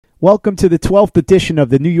Welcome to the 12th edition of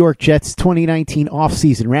the New York Jets 2019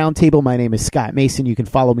 Offseason Roundtable. My name is Scott Mason. You can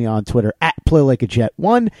follow me on Twitter at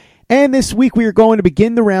PlayLikeAJet1. And this week we are going to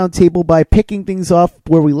begin the roundtable by picking things off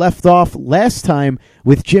where we left off last time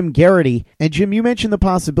with Jim Geraghty. And Jim, you mentioned the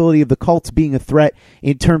possibility of the Colts being a threat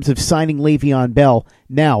in terms of signing Le'Veon Bell.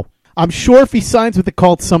 Now, I'm sure if he signs with the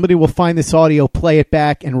Colts, somebody will find this audio, play it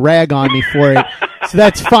back, and rag on me for it. So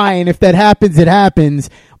that's fine. If that happens, it happens.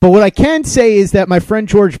 But what I can say is that my friend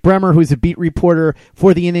George Bremer, who's a beat reporter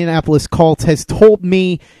for the Indianapolis Colts, has told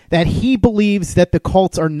me that he believes that the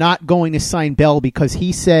Colts are not going to sign Bell because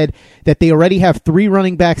he said that they already have three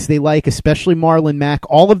running backs they like, especially Marlon Mack.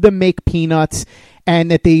 All of them make peanuts, and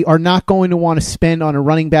that they are not going to want to spend on a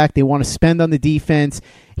running back. They want to spend on the defense.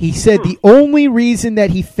 He said the only reason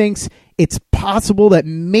that he thinks it's possible that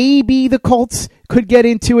maybe the Colts could get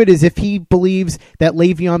into it is if he believes that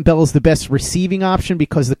Le'Veon Bell is the best receiving option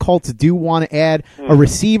because the Colts do want to add a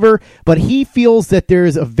receiver. But he feels that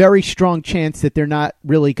there's a very strong chance that they're not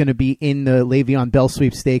really going to be in the Le'Veon Bell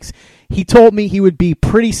sweepstakes. He told me he would be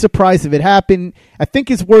pretty surprised if it happened. I think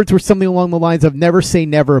his words were something along the lines of never say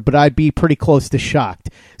never, but I'd be pretty close to shocked.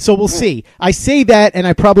 So we'll see. I say that, and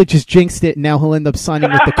I probably just jinxed it, and now he'll end up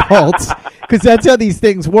signing with the Colts because that's how these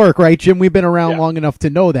things work, right, Jim? We've been around long enough to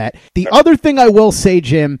know that. The other thing I will say,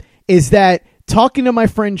 Jim, is that talking to my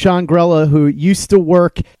friend John Grella, who used to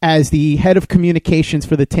work as the head of communications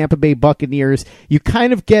for the Tampa Bay Buccaneers, you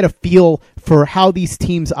kind of get a feel for how these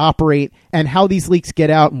teams operate and how these leaks get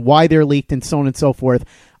out and why they're leaked and so on and so forth.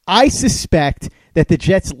 I suspect that the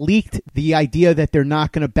Jets leaked the idea that they're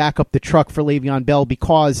not going to back up the truck for Le'Veon Bell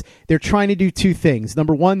because they're trying to do two things.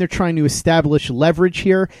 Number one, they're trying to establish leverage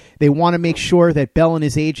here. They want to make sure that Bell and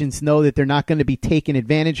his agents know that they're not going to be taken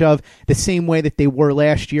advantage of the same way that they were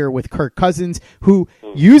last year with Kirk Cousins, who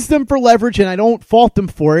used them for leverage, and I don't fault them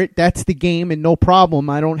for it. That's the game, and no problem.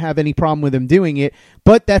 I don't have any problem with him doing it.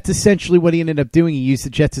 But that's essentially what he ended up doing. He used the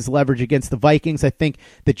Jets as leverage against the Vikings. I think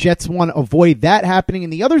the Jets want to avoid that happening.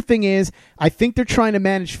 And the other thing is, I think they're trying to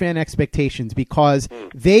manage fan expectations because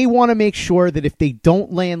they want to make sure that if they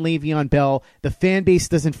don't land Le'Veon Bell, the fan base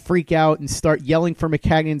doesn't freak out and start yelling for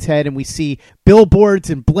Maccagnan's head, and we see billboards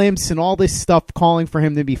and blimps and all this stuff calling for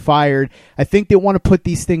him to be fired. I think they want to put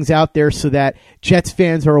these things out there so that Jets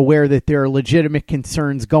fans are aware that there are legitimate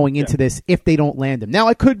concerns going into this if they don't land him. Now,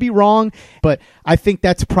 I could be wrong, but I think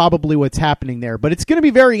that's probably what's happening there. But it's going to be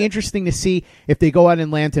very interesting to see if they go out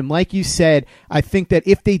and land him. Like you said, I think that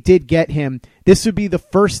if they did get him, this would be the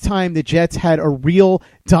first time the Jets had a real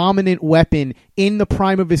dominant weapon in the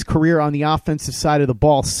prime of his career on the offensive side of the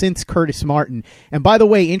ball since Curtis Martin. And by the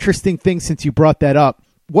way, interesting thing since you brought that up,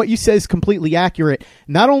 what you said is completely accurate,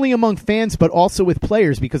 not only among fans, but also with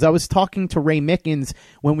players, because I was talking to Ray Mickens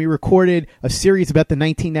when we recorded a series about the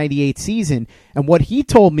 1998 season, and what he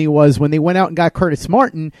told me was when they went out and got Curtis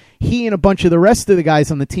Martin, he and a bunch of the rest of the guys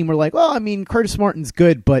on the team were like, well, I mean, Curtis Martin's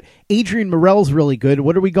good, but Adrian Morrell's really good.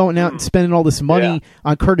 What are we going out and spending all this money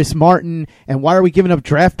on Curtis Martin, and why are we giving up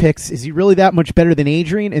draft picks? Is he really that much better than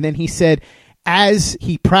Adrian? And then he said, as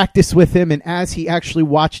he practiced with him and as he actually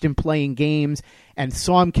watched him play in games and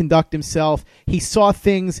saw him conduct himself, he saw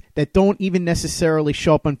things that don't even necessarily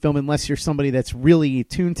show up on film unless you're somebody that's really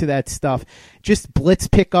attuned to that stuff. Just blitz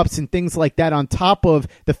pickups and things like that, on top of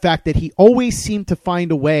the fact that he always seemed to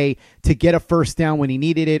find a way to get a first down when he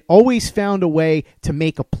needed it, always found a way to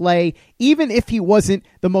make a play, even if he wasn't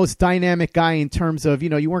the most dynamic guy in terms of,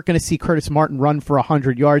 you weren't going to see Curtis Martin run for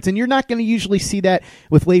 100 yards, and you're not going to usually see that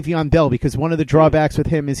with Le'Veon Bell because one of the drawbacks with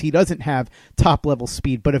him is he doesn't have top-level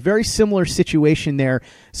speed, but a very similar situation there.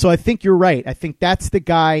 So I think you're right. I think that's the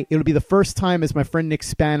guy. It'll be the first time, as my friend Nick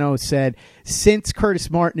Spano said, since Curtis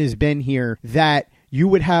Martin has been here, that you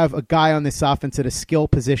would have a guy on this offense at a skill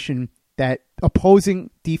position that opposing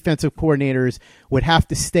defensive coordinators would have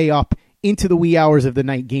to stay up into the wee hours of the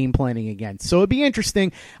night game planning against. So it'd be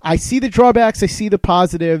interesting. I see the drawbacks. I see the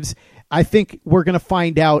positives. I think we're going to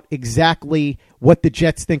find out exactly what the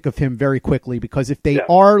Jets think of him very quickly, because if they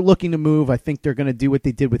are looking to move, I think they're going to do what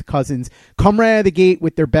they did with Cousins. Come right out of the gate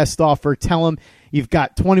with their best offer. Tell them you've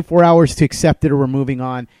got 24 hours to accept it or we're moving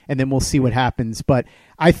on, and then we'll see what happens. But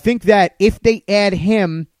I think that if they add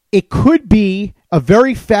him, it could be a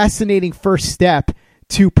very fascinating first step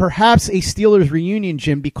to perhaps a Steelers reunion,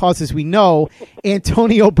 Jim, because as we know,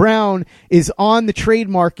 Antonio Brown is on the trade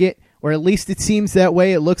market, or at least it seems that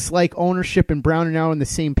way. It looks like ownership and Brown are now on the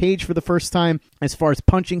same page for the first time as far as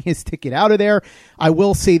punching his ticket out of there. I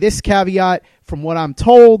will say this caveat, from what I'm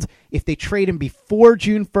told, if they trade him before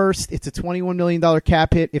June 1st, it's a $21 million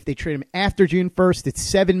cap hit. If they trade him after June 1st,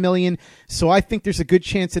 it's $7 million. So I think there's a good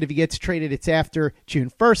chance that if he gets traded, it's after June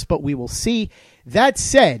 1st, but we will see. That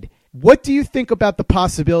said, what do you think about the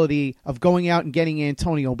possibility of going out and getting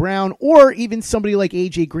Antonio Brown or even somebody like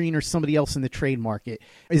A.J. Green or somebody else in the trade market?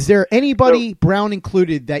 Is there anybody, Brown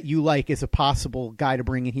included, that you like as a possible guy to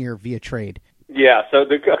bring in here via trade? Yeah, so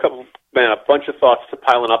there's a bunch of thoughts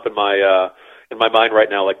piling up in my mind right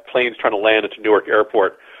now, like planes trying to land at Newark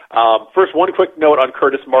Airport. First, one quick note on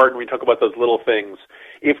Curtis Martin. We talk about those little things.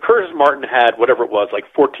 If Curtis Martin had whatever it was, like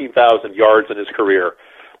 14,000 yards in his career,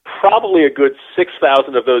 probably a good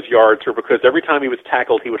 6,000 of those yards were because every time he was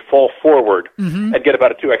tackled, he would fall forward and get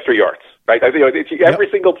about 2 extra yards. Right? Every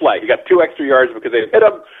single play, you got 2 extra yards because they hit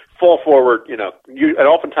him, fall forward. And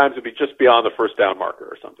oftentimes it'd be just beyond the first down marker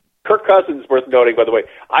or something. Kirk Cousins, worth noting, by the way.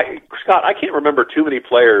 Scott, I can't remember too many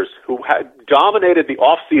players who had dominated the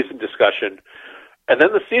off-season discussion, and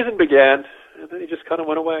then the season began, and then he just kind of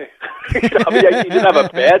went away. He didn't have a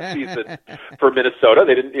bad season for Minnesota.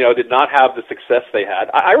 They did not have the success they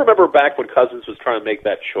had. I remember back when Cousins was trying to make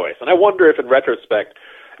that choice, and I wonder if, in retrospect,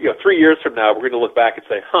 3 years from now, we're going to look back and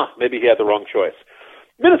say, maybe he had the wrong choice.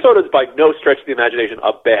 Minnesota is by no stretch of the imagination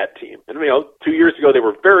a bad team. And 2 years ago they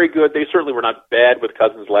were very good. They certainly were not bad with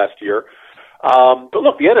Cousins last year. But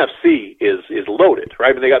look, the NFC is loaded,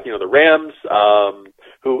 right? I mean, they got the Rams,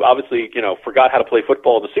 who obviously forgot how to play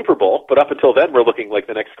football in the Super Bowl, but up until then we're looking like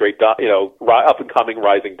the next great up and coming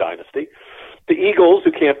rising dynasty. The Eagles,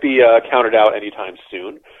 who can't be counted out anytime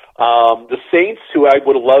soon. The Saints, who I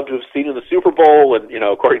would have loved to have seen in the Super Bowl, and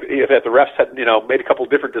according to, if the refs had made a couple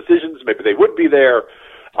of different decisions, maybe they would be there.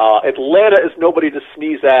 Atlanta is nobody to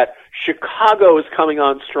sneeze at. Chicago is coming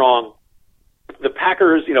on strong. The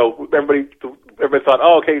Packers, everybody thought,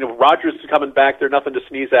 Rodgers is coming back. They're nothing to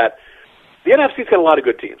sneeze at. The NFC's got a lot of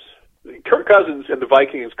good teams. Kirk Cousins and the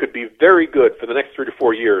Vikings could be very good for the next 3 to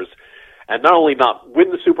 4 years, and not only not win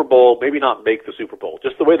the Super Bowl, maybe not make the Super Bowl,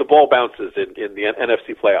 just the way the ball bounces in the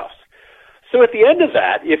NFC playoffs. So at the end of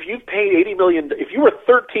that, if you've paid $80 million, if you were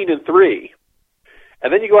 13-3,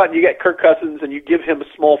 and then you go out and you get Kirk Cousins and you give him a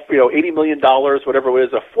small, $80 million, whatever it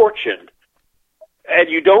is, a fortune, and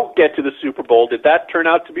you don't get to the Super Bowl, did that turn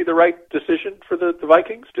out to be the right decision for the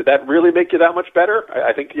Vikings? Did that really make you that much better?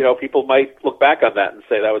 I think, people might look back on that and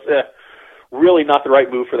say that was really not the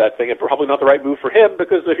right move for that thing, and probably not the right move for him,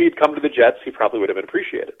 because if he'd come to the Jets, he probably would have been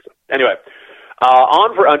appreciated. So, anyway,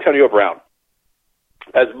 on for Antonio Brown.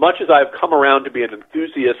 As much as I've come around to be an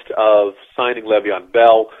enthusiast of signing Le'Veon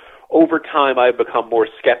Bell, over time I've become more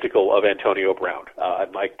skeptical of Antonio Brown.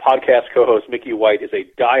 My podcast co-host, Mickey White, is a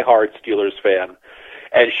diehard Steelers fan.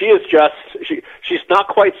 And she is she's not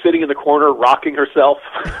quite sitting in the corner rocking herself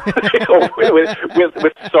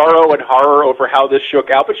with sorrow and horror over how this shook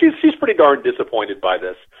out, but she's pretty darn disappointed by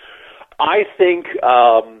this. I think, first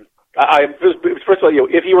of all,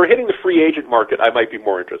 if you were hitting the free agent market, I might be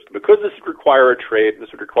more interested. Because this would require a trade,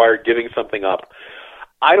 this would require giving something up,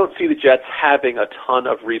 I don't see the Jets having a ton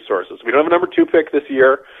of resources. We don't have a number 2 pick this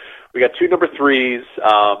year. We got 2 number 3s.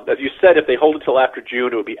 As you said, if they hold it till after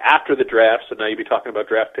June, it would be after the draft, so now you'd be talking about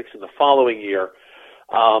draft picks in the following year.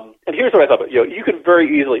 And here's what I thought about. You can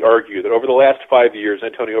very easily argue that over the last 5 years,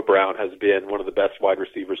 Antonio Brown has been one of the best wide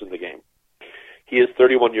receivers in the game. He is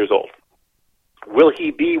 31 years old. Will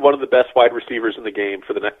he be one of the best wide receivers in the game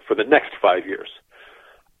for the next 5 years?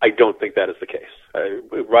 I don't think that is the case.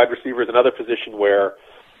 Wide receiver is another position where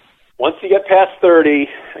once you get past 30,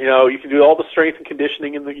 you can do all the strength and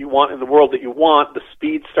conditioning that you want in the world that you want. The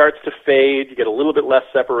speed starts to fade. You get a little bit less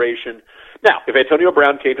separation. Now, if Antonio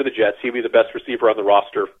Brown came to the Jets, he'd be the best receiver on the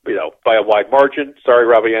roster, by a wide margin. Sorry,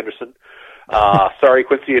 Robbie Anderson. Sorry,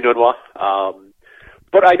 Quincy Enunwa.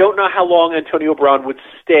 But I don't know how long Antonio Brown would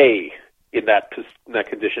stay in that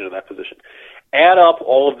condition, in that position. Add up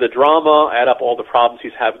all of the drama, add up all the problems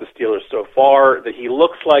he's had with the Steelers so far, that he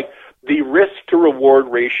looks like the risk-to-reward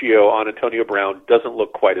ratio on Antonio Brown doesn't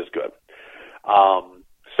look quite as good.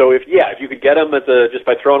 So if you could get him just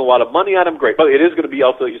by throwing a lot of money at him, great. But it is going to be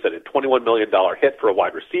also, like you said, a $21 million hit for a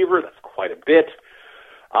wide receiver. That's quite a bit.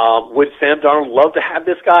 Would Sam Darnold love to have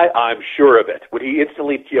this guy? I'm sure of it. Would he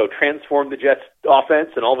instantly, transform the Jets'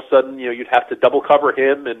 offense, and all of a sudden, you'd have to double cover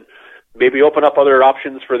him and maybe open up other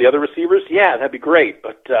options for the other receivers? Yeah, that'd be great.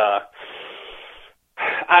 But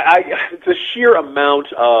the sheer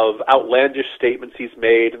amount of outlandish statements he's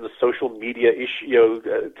made and the social media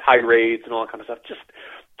tirades and all that kind of stuff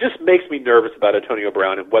just makes me nervous about Antonio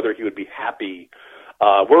Brown and whether he would be happy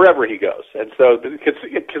wherever he goes. And so,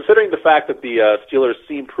 considering the fact that the Steelers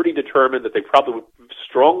seem pretty determined that they probably would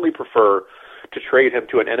strongly prefer to trade him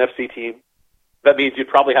to an NFC team, that means you'd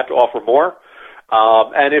probably have to offer more.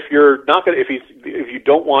 And if you're not going to, if you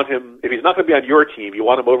don't want him, if he's not going to be on your team, you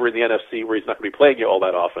want him over in the NFC where he's not going to be playing you all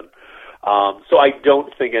that often. So I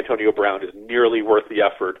don't think Antonio Brown is nearly worth the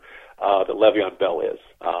effort that Le'Veon Bell is.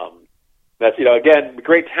 That's, again,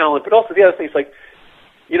 great talent, but also the other thing is like,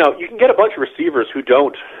 you can get a bunch of receivers who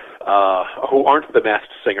aren't the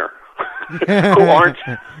masked singer, who aren't,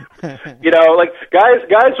 like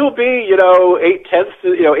guys who'll be,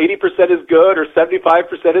 80% is good or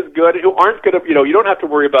 75% is good, who aren't going to, you don't have to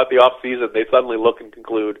worry about the off season. They suddenly look and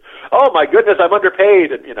conclude, oh my goodness, I'm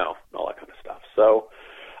underpaid, and all that kind of stuff. So.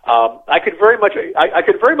 I could very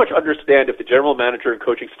much understand if the general manager and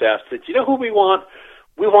coaching staff said, who we want?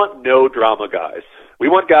 We want no drama guys. We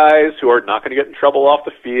want guys who are not going to get in trouble off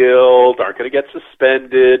the field, aren't going to get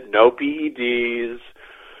suspended, no PEDs,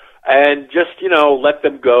 and just, let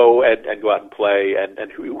them go and go out and play,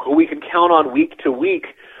 and who we can count on week to week.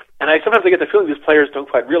 And sometimes I get the feeling these players don't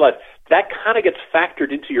quite realize that kind of gets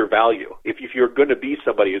factored into your value if you're going to be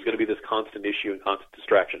somebody who's going to be this constant issue and constant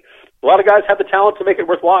distraction. A lot of guys have the talent to make it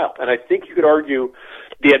worthwhile, and I think you could argue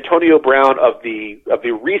the Antonio Brown of the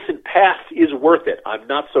recent past is worth it. I'm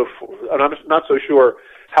not so sure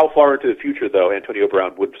how far into the future, though, Antonio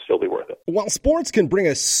Brown would still be worth it. While sports can bring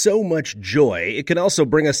us so much joy, it can also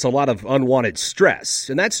bring us a lot of unwanted stress,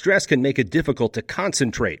 and that stress can make it difficult to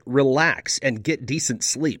concentrate, relax, and get decent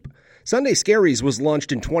sleep. Sunday Scaries was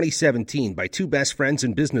launched in 2017 by two best friends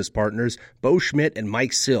and business partners, Bo Schmidt and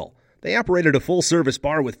Mike Sill. They operated a full-service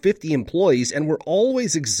bar with 50 employees and were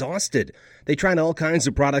always exhausted. They tried all kinds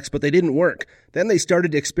of products, but they didn't work. Then they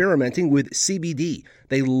started experimenting with CBD.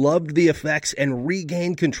 They loved the effects and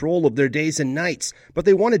regained control of their days and nights, but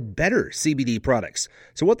they wanted better CBD products.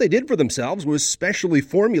 So what they did for themselves was specially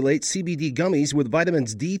formulate CBD gummies with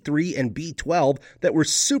vitamins D3 and B12 that were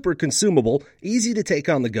super consumable, easy to take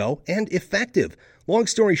on the go, and effective. Long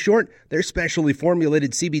story short, their specially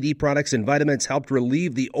formulated CBD products and vitamins helped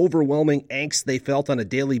relieve the overwhelming angst they felt on a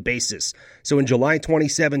daily basis. So in July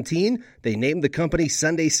 2017, they named the company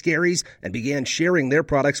Sunday Scaries and began sharing their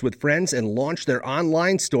products with friends and launched their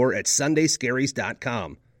online store at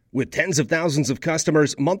sundayscaries.com. With tens of thousands of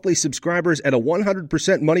customers, monthly subscribers, and a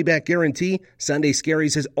 100% money-back guarantee, Sunday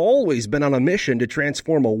Scaries has always been on a mission to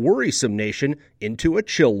transform a worrisome nation into a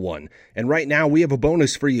chill one. And right now, we have a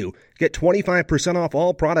bonus for you. Get 25% off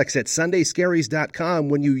all products at sundayscaries.com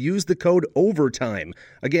when you use the code OVERTIME.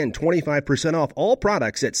 Again, 25% off all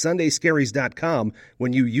products at sundayscaries.com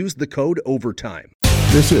when you use the code OVERTIME.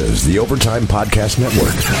 This is the Overtime Podcast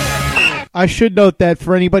Network. I should note that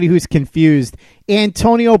for anybody who's confused,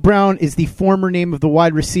 Antonio Brown is the former name of the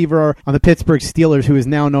wide receiver on the Pittsburgh Steelers who is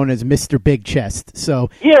now known as Mr. Big Chest. So,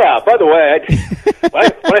 yeah, by the way, when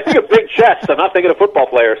I think of big chest, I'm not thinking of football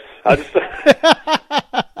players.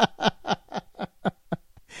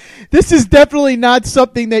 This is definitely not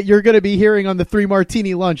something that you're going to be hearing on the Three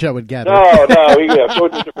Martini Lunch, I would gather. No.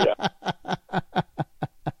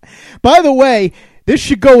 By the way, this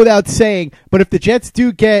should go without saying, but if the Jets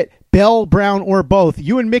do get Bell, Brown, or both,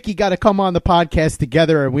 you and Mickey got to come on the podcast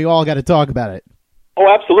together, and we all got to talk about it. Oh,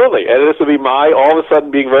 absolutely. And this will be my all of a sudden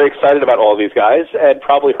being very excited about all these guys, and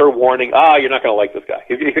probably her warning, you're not going to like this guy.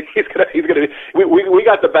 He's going to. We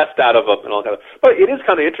got the best out of him, and all kind of. But it is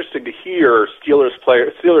kind of interesting to hear Steelers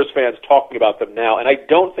fans talking about them now, and I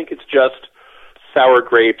don't think it's just sour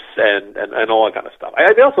grapes and all that kind of stuff. I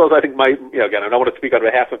think again, I don't want to speak on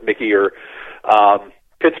behalf of Mickey or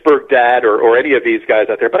Pittsburgh Dad or any of these guys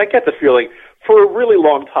out there, but I get the feeling for a really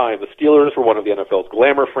long time the Steelers were one of the NFL's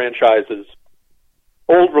glamour franchises,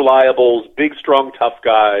 old reliables, big, strong, tough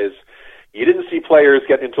guys. You didn't see players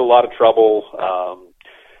get into a lot of trouble.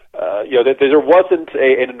 There wasn't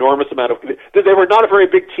an enormous amount of. They were not a very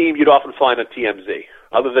big team you'd often find on TMZ,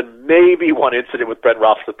 other than maybe one incident with Brent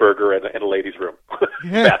Roethlisberger in a ladies' room,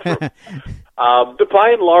 bathroom. But by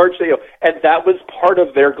and large, and that was part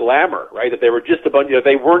of their glamour, right? That they were just a bunch.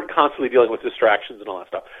 They weren't constantly dealing with distractions and all that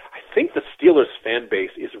stuff. I think the Steelers fan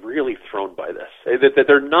base is really thrown by this. That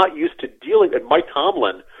they're not used to dealing. And Mike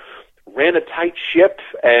Tomlin ran a tight ship,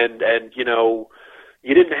 and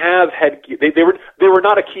you didn't have they were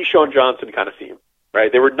not a Keyshawn Johnson kind of team,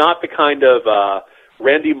 right? They were not the kind of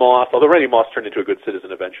Randy Moss, although Randy Moss turned into a good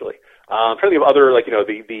citizen eventually. I'm trying to think of other,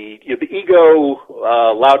 the ego,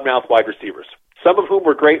 loudmouth wide receivers. Some of whom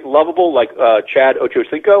were great and lovable, like Chad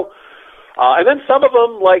Ochocinco. And then some of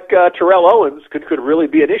them, like Terrell Owens, could really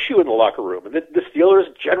be an issue in the locker room. And the Steelers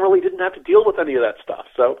generally didn't have to deal with any of that stuff.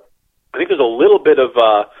 So I think there's a little bit of,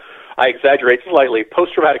 I exaggerate slightly,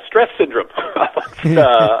 post-traumatic stress syndrome amongst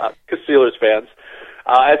Steelers fans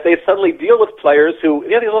as they suddenly deal with players who,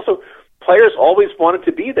 there's also players always wanted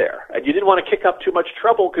to be there, and you didn't want to kick up too much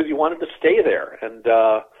trouble because you wanted to stay there. And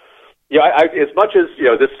as much as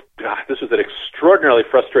this was an extraordinarily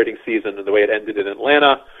frustrating season in the way it ended in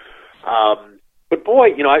Atlanta. But boy,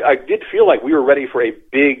 I did feel like we were ready for a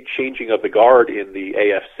big changing of the guard in the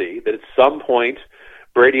AFC, that at some point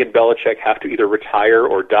Brady and Belichick have to either retire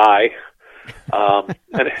or die. And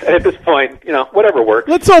at this point, whatever works.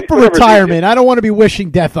 Let's hope for retirement. I don't want to be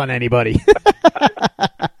wishing death on anybody.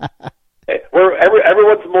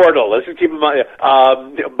 Everyone's mortal. Let's just keep in mind.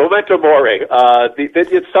 Memento mori.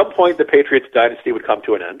 At some point, the Patriots dynasty would come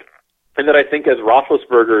to an end, and that I think as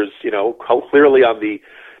Roethlisberger's, clearly on the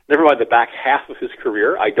back half of his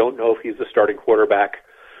career. I don't know if he's the starting quarterback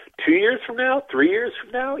 2 years from now, 3 years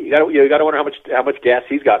from now. You got to wonder how much gas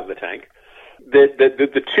he's got in the tank.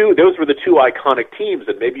 Those were the two iconic teams,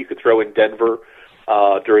 and maybe you could throw in Denver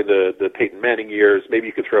during the Peyton Manning years. Maybe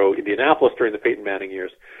you could throw Indianapolis during the Peyton Manning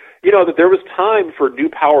years. That there was time for new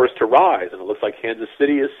powers to rise, and it looks like Kansas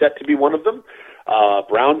City is set to be one of them.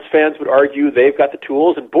 Browns fans would argue they've got the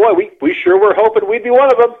tools, and boy, we sure were hoping we'd be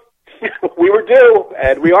one of them. We were due,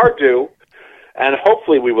 and we are due, and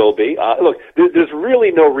hopefully we will be. Look, there's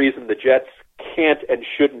really no reason the Jets can't and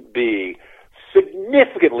shouldn't be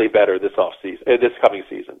significantly better this coming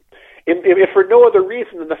season. If for no other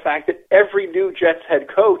reason than the fact that every new Jets head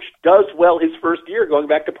coach does well his first year, going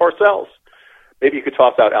back to Parcells. Maybe you could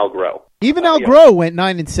toss out Al Groh. Even Al Groh went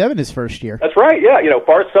 9-7 his first year. That's right. Yeah,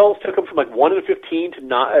 Parcells took him from 1-15 to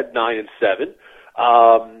 9-7.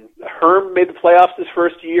 Herm made the playoffs his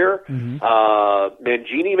first year. Mm-hmm.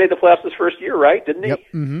 Mangini made the playoffs his first year, right? Didn't he? Yep.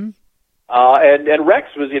 Mm-hmm. And Rex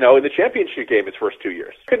was, in the championship game his first 2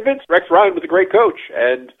 years. Convinced Rex Ryan was a great coach,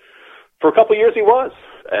 and for a couple of years he was.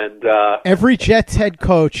 And every Jets head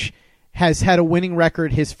coach has had a winning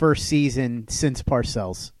record his first season since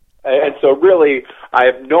Parcells. And so really, I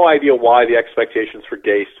have no idea why the expectations for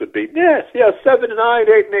Gase would be, 7-9,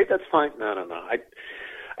 8-8, that's fine. No.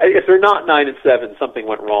 If they're not 9-7, something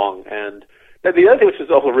went wrong. And the other thing which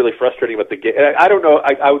is also really frustrating about the Gase, I don't know,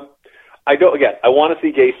 I want to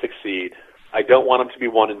see Gase succeed. I don't want him to be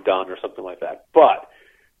one and done or something like that. But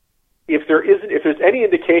if there's any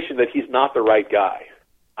indication that he's not the right guy,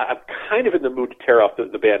 I'm kind of in the mood to tear off the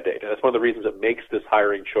Band-Aid. And that's one of the reasons that makes this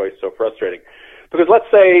hiring choice so frustrating. Because let's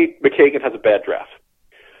say Maccagnan has a bad draft.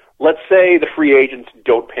 Let's say the free agents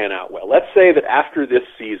don't pan out well. Let's say that after this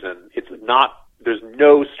season, there's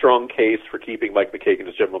no strong case for keeping Mike Maccagnan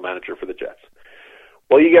as general manager for the Jets.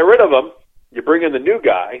 Well, you get rid of him. You bring in the new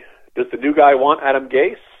guy. Does the new guy want Adam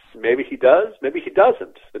Gase? Maybe he does. Maybe he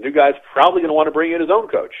doesn't. The new guy's probably going to want to bring in his own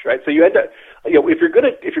coach, right? So you end up, if you're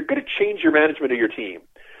going to change your management of your team,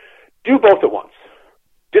 do both at once.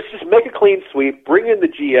 Just make a clean sweep, bring in the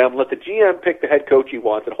GM, let the GM pick the head coach he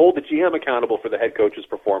wants, and hold the GM accountable for the head coach's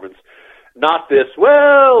performance. Not this,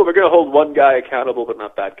 we're going to hold one guy accountable, but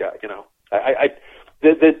not that guy.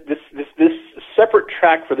 This separate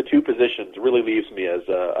track for the two positions really leaves me as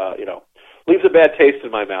leaves a bad taste in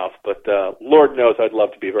my mouth. But Lord knows I'd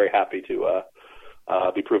love to be very happy to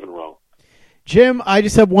be proven wrong. Jim, I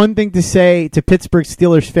just have one thing to say to Pittsburgh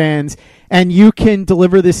Steelers fans, and you can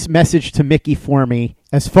deliver this message to Mickey for me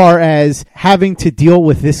as far as having to deal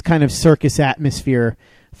with this kind of circus atmosphere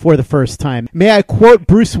for the first time. May I quote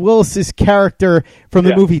Bruce Willis's character from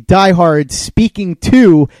the movie Die Hard speaking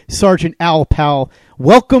to Sergeant Al Pal,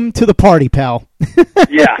 "Welcome to the party, pal."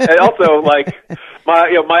 Yeah, and also my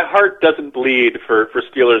heart doesn't bleed for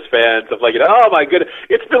Steelers fans of oh my goodness,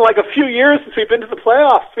 it's been a few years since we've been to the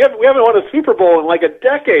playoffs. We haven't won a Super Bowl in a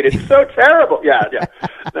decade. It's so terrible. Yeah.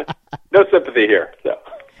 No sympathy here. So.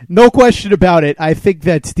 No question about it. I think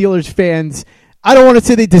that Steelers fans, I don't want to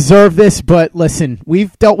say they deserve this, but listen,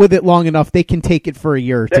 we've dealt with it long enough. They can take it for a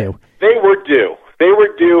year or two. They were due. They were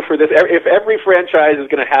due for this. If every franchise is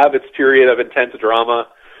going to have its period of intense drama,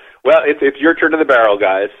 well, it's your turn to the barrel,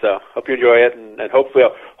 guys. So hope you enjoy it, and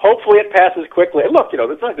hopefully it passes quickly. And look,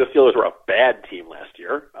 it's not like the Steelers were a bad team last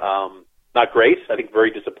year. Not great. I think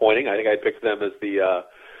very disappointing. I think I picked them as the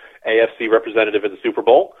AFC representative in the Super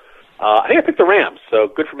Bowl. I think I picked the Rams, so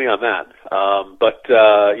good for me on that.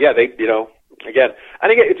 Again, I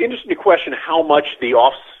think it's interesting to question how much the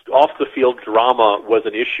off the field drama was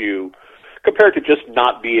an issue compared to just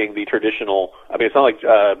not being the traditional. I mean, it's not like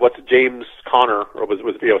James Conner was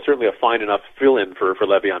certainly a fine enough fill-in for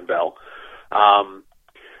Le'Veon Bell.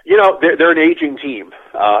 They're an aging team,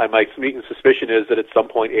 and my sneaking suspicion is that at some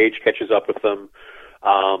point age catches up with them.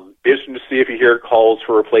 Be interesting to see if you hear calls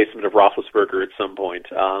for replacement of Roethlisberger at some point.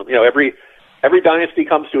 Every dynasty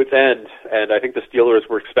comes to its end, and I think the Steelers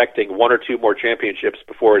were expecting one or two more championships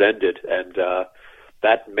before it ended, and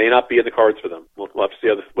that may not be in the cards for them. We'll have to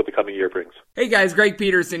see what the coming year brings. Hey guys, Greg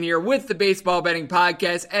Peterson here with the Baseball Betting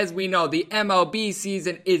Podcast. As we know, the MLB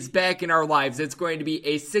season is back in our lives. It's going to be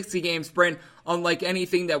a 60-game sprint unlike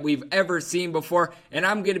anything that we've ever seen before. And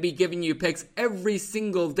I'm going to be giving you picks every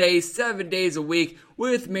single day, 7 days a week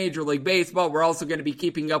with Major League Baseball. We're also going to be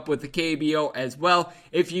keeping up with the KBO as well.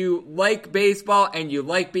 If you like baseball and you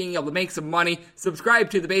like being able to make some money, subscribe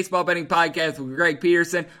to the Baseball Betting Podcast with Greg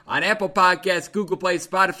Peterson on Apple Podcasts, Google Play,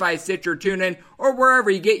 Spotify, Stitcher, TuneIn, or wherever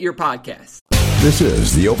you get your podcasts. This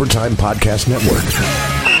is the Overtime Podcast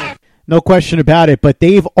Network. No question about it, but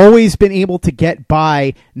they've always been able to get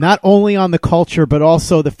by not only on the culture, but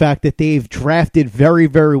also the fact that they've drafted very,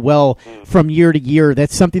 very well from year to year.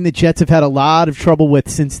 That's something the Jets have had a lot of trouble with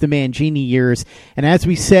since the Mangini years. And as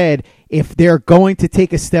we said, if they're going to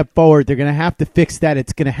take a step forward, they're going to have to fix that.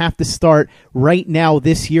 It's going to have to start right now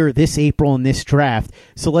this year, this April, in this draft.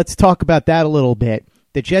 So let's talk about that a little bit.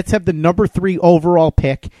 The Jets have the number 3 overall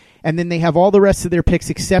pick, and then they have all the rest of their picks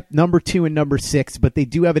except number 2 and number 6, but they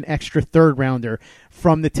do have an extra third rounder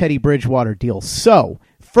from the Teddy Bridgewater deal. So,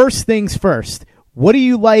 first things first, what do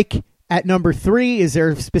you like at number 3? Is there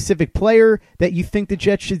a specific player that you think the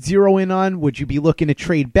Jets should zero in on? Would you be looking to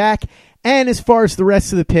trade back? And as far as the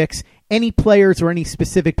rest of the picks, any players or any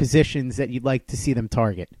specific positions that you'd like to see them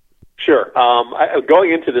target? Sure.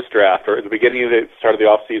 Going into this draft, or at the beginning of the start of the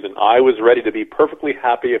offseason, I was ready to be perfectly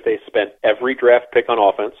happy if they spent every draft pick on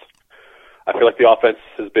offense. I feel like the offense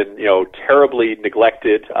has been, terribly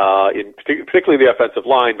neglected, in particularly the offensive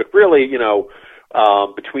line, but really,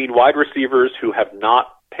 between wide receivers who have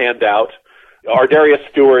not panned out, Ardarius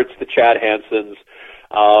Stewart's, the Chad Hansons,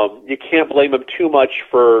 you can't blame him too much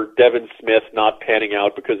for Devin Smith not panning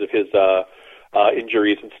out because of his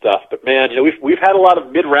injuries and stuff. But man, we've had a lot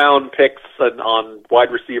of mid-round picks on wide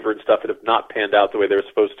receiver and stuff that have not panned out the way they were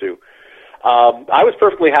supposed to. I was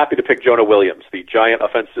perfectly happy to pick Jonah Williams, the giant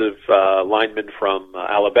offensive lineman from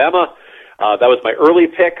Alabama. That was my early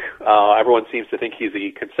pick. Everyone seems to think he's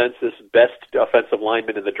the consensus best offensive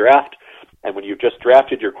lineman in the draft. And when you've just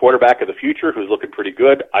drafted your quarterback of the future, who's looking pretty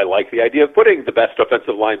good, I like the idea of putting the best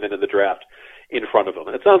offensive lineman in the draft in front of him.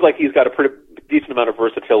 And it sounds like he's got a pretty decent amount of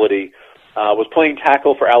versatility. Was playing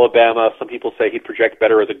tackle for Alabama. Some people say he'd project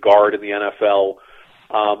better as a guard in the NFL.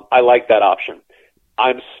 I like that option.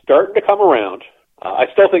 I'm starting to come around. I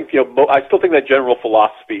still think that general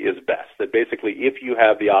philosophy is best. That basically, if you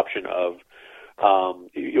have the option of,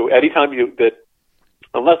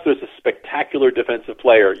 unless there's a spectacular defensive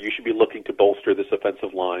player, you should be looking to bolster this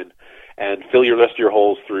offensive line and fill your rest of your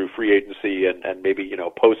holes through free agency and maybe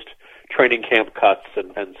post training camp cuts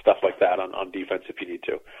and stuff like that on defense if you need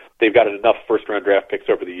to. They've got enough first-round draft picks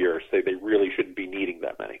over the years. They really shouldn't be needing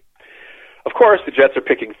that many. Of course, the Jets are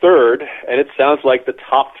picking third, and it sounds like the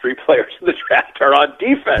top 3 players in the draft are on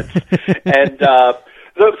defense. And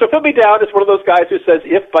so put me down as one of those guys who says,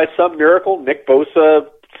 if by some miracle Nick Bosa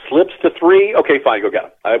slips to 3, okay, fine, go get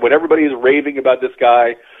him. When everybody is raving about this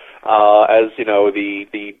guy as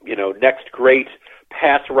the next great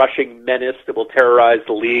pass-rushing menace that will terrorize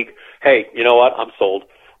the league, hey, you know what? I'm sold.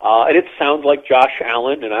 And it sounds like Josh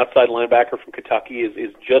Allen, an outside linebacker from Kentucky,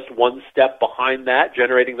 is just one step behind that,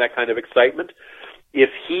 generating that kind of excitement. If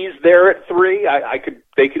he's there at 3, I could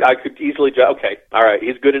easily okay, all right,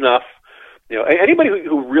 he's good enough. Anybody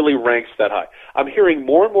who really ranks that high. I'm hearing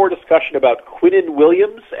more and more discussion about Quinnen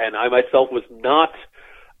Williams, and I myself was not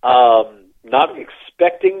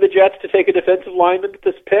expecting the Jets to take a defensive lineman with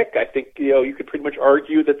this pick. I think you could pretty much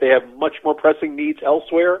argue that they have much more pressing needs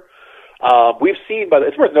elsewhere. We've seen,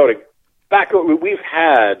 it's worth noting, we've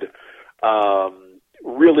had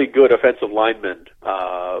really good offensive linemen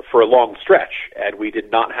for a long stretch, and we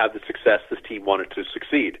did not have the success this team wanted to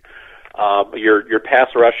succeed. Your pass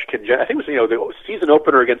rush I think it was the season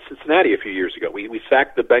opener against Cincinnati a few years ago. We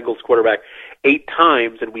sacked the Bengals quarterback 8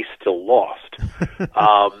 times, and we still lost.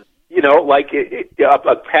 A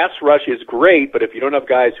pass rush is great, but if you don't have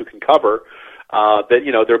guys who can cover, then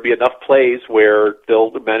there'll be enough plays where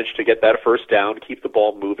they'll manage to get that first down, keep the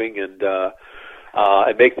ball moving, and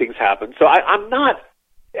make things happen. So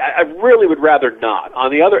I really would rather not.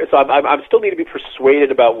 On the other, so I'm still need to be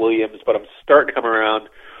persuaded about Williams, but I'm starting to come around.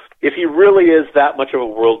 If he really is that much of a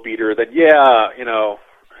world beater, then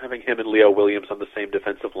having him and Leo Williams on the same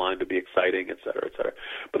defensive line would be exciting, et cetera, et cetera.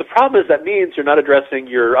 But the problem is that means you're not addressing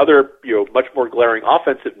your other, much more glaring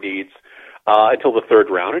offensive needs until the 3rd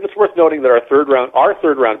round. And it's worth noting that our third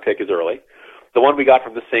round pick is early. The one we got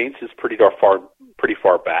from the Saints is pretty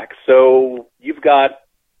far back. So you've got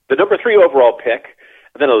the number 3 overall pick,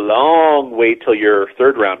 and then a long wait till your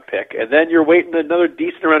 3rd round pick, and then you're waiting another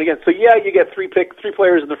decent round again. So yeah, you get 3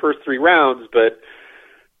 players in the first 3 rounds, but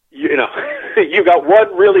you've got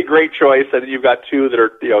one really great choice, and then you've got 2 that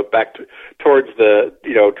are back towards the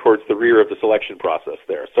rear of the selection process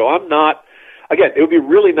there. So I'm not again, it would be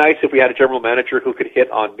really nice if we had a general manager who could hit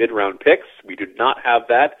on mid-round picks. We do not have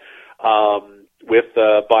that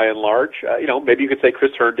by and large. Maybe you could say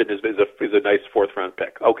Chris Herndon is a nice fourth-round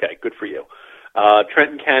pick. Okay, good for you.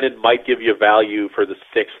 Trenton Cannon might give you value for the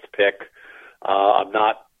sixth pick. I'm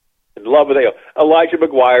not in love with it. Elijah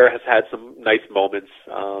McGuire has had some nice moments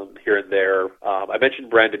here and there. I mentioned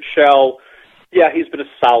Brandon Shell. Yeah, he's been a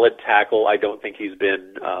solid tackle. I don't think he's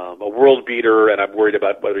been a world beater, and I'm worried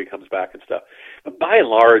about whether he comes back and stuff. But by and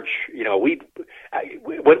large,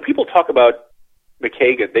 when people talk about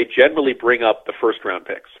Maccagnan, they generally bring up the first-round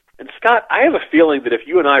picks. And Scott, I have a feeling that if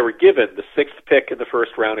you and I were given the sixth pick in the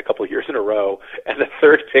first round a couple of years in a row and the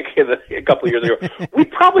third pick a couple of years in a row,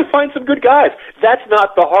 we'd probably find some good guys. That's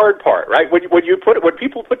not the hard part, right? When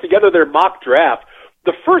people put together their mock draft,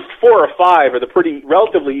 the first 4 or 5 are the pretty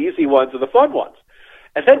relatively easy ones and the fun ones.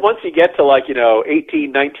 And then once you get to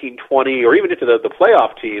 18, 19, 20, or even into the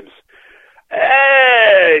playoff teams,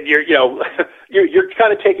 you're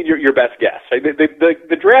kind of taking your best guess.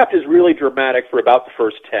 The draft is really dramatic for about the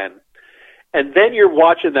first 10. And then you're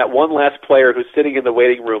watching that one last player who's sitting in the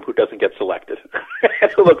waiting room who doesn't get selected.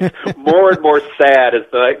 It looks more and more sad as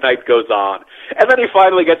the night goes on. And then he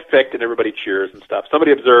finally gets picked and everybody cheers and stuff.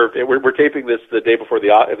 Somebody observed, we're taping this the day before the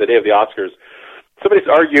day of the Oscars. Somebody's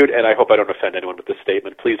argued, and I hope I don't offend anyone with this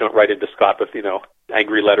statement. Please don't write into Scott with,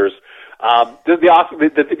 angry letters. The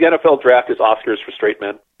NFL draft is Oscars for straight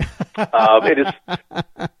men. It is.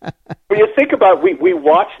 When you think about, we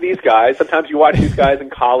watch these guys. Sometimes you watch these guys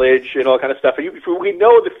in college and all that kind of stuff. And we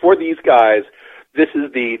know that for these guys, this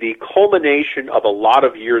is the culmination of a lot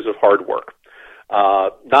of years of hard work.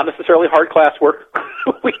 Not necessarily hard classwork.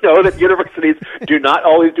 We know that universities do not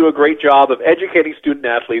always do a great job of educating student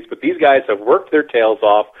athletes, but these guys have worked their tails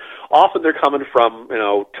off. Often they're coming from,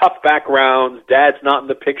 tough backgrounds. Dad's not in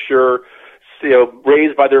the picture.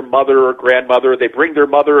 Raised by their mother or grandmother. They bring their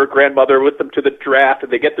mother or grandmother with them to the draft,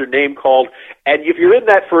 and they get their name called. And if you're in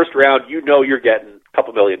that first round, you're getting a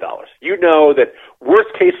couple $1 million. You know that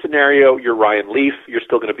worst case scenario, you're Ryan Leaf. You're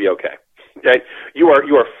still going to be okay. Okay? You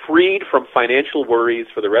are freed from financial worries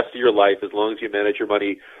for the rest of your life as long as you manage your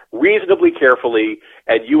money reasonably carefully,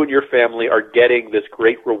 and you and your family are getting this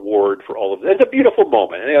great reward for all of it. It's a beautiful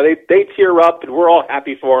moment. They tear up, and we're all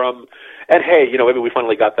happy for them. And hey, maybe we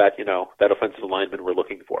finally got that, that offensive lineman we're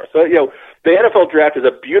looking for. So, the NFL draft is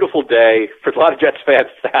a beautiful day. For a lot of Jets fans,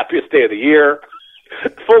 it's the happiest day of the year.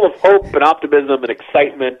 Full of hope and optimism and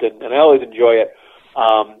excitement, and I always enjoy it.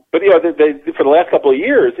 But for the last couple of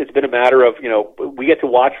years, it's been a matter of, we get to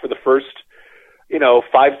watch for the first,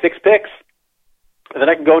 5, 6 picks, and then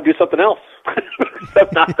I can go and do something else. I'm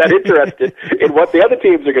not that interested in what the other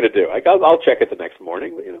teams are going to do. I'll check it the next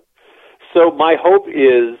morning, So my hope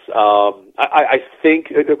is, I think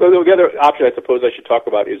the other option I suppose I should talk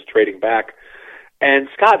about is trading back. And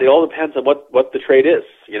Scott, it all depends on what the trade is.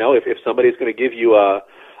 If somebody's going to give you a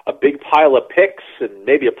big pile of picks and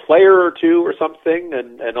maybe a player or two or something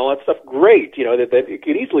and all that stuff, great. That it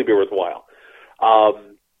could easily be worthwhile.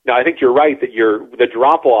 Now I think you're right that the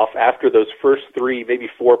drop off after those first 3, maybe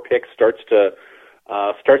 4 picks starts to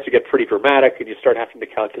get pretty dramatic, and you start having to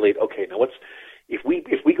calculate. Okay, now if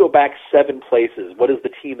we go back 7 places, what does the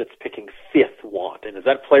team that's picking 5th want? And is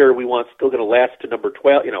that player we want still going to last to number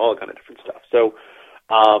 12? All kind of different stuff. So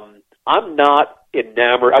I'm not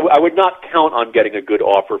enamored. I would not count on getting a good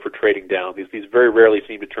offer for trading down. These very rarely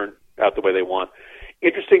seem to turn out the way they want.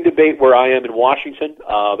 Interesting debate where I am in Washington.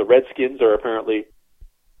 The Redskins are apparently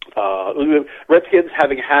Redskins,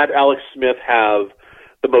 having had Alex Smith have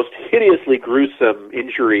the most hideously gruesome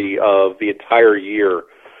injury of the entire year.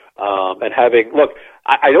 And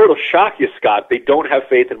I know it'll shock you, Scott. They don't have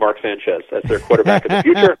faith in Mark Sanchez as their quarterback in the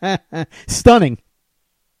future. Stunning.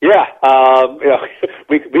 Yeah,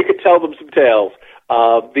 we could tell them some tales.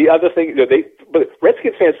 The other thing, but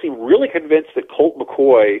Redskins fans seem really convinced that Colt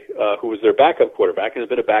McCoy, who was their backup quarterback and has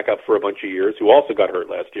been a backup for a bunch of years, who also got hurt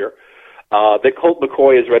last year, that Colt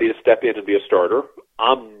McCoy is ready to step in and be a starter.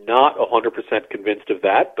 I'm not 100% convinced of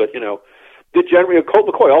that, but Colt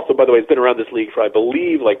McCoy also, by the way, has been around this league for, I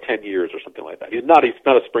believe, 10 years or something like that. He's not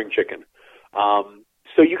a spring chicken.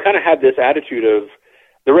 So you kind of had this attitude of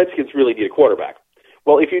the Redskins really need a quarterback.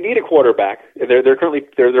 Well, if you need a quarterback, and they're currently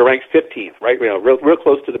ranked 15th, right? Real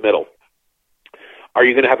close to the middle. Are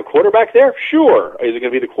you going to have a quarterback there? Sure. Is it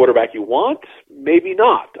going to be the quarterback you want? Maybe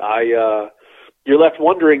not. You're left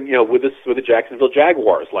wondering, would the Jacksonville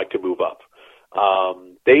Jaguars like to move up?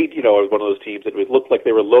 They, are one of those teams that looked like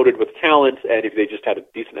they were loaded with talent, and if they just had a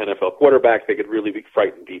decent NFL quarterback, they could really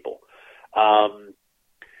frighten people.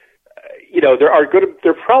 There are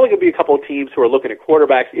probably going to be a couple of teams who are looking at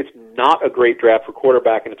quarterbacks. It's not a great draft for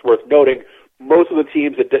quarterback, and it's worth noting most of the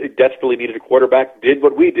teams that desperately needed a quarterback did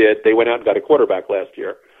what we did. They went out and got a quarterback last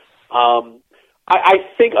year. I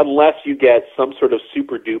think unless you get some sort of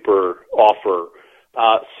super-duper offer,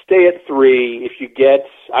 stay at 3. If you get,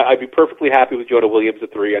 I'd be perfectly happy with Jonah Williams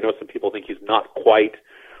at 3. I know some people think he's not quite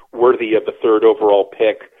worthy of the 3rd overall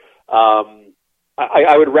pick.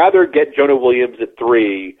 I would rather get Jonah Williams at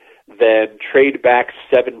 3 than trade back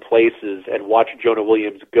 7 places and watch Jonah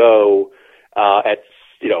Williams go at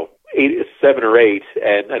 7 or 8,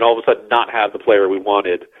 and all of a sudden not have the player we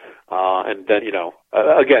wanted. And then,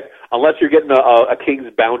 again, unless you're getting a king's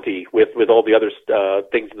bounty with all the other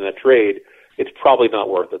things in that trade, it's probably not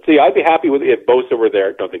worth it. See, I'd be happy with if Bosa were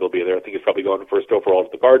there. Don't think he'll be there. I think he's probably going 1st overall to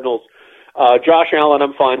the Cardinals. Josh Allen,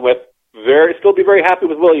 I'm fine with. Still be very happy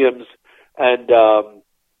with Williams. And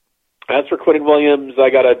as for Quinnen Williams, I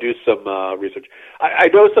got to do some research. I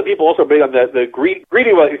know some people also big on the greedy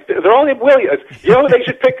Williams. They're all named Williams. You know who they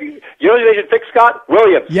should pick? You know who they should pick, Scott?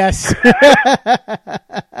 Williams. Yes.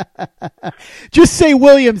 Just say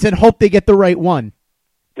Williams and hope they get the right one.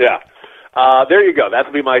 Yeah. There you go. That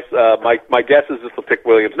would be my guess is this will pick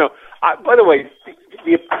Williams. No. By the way,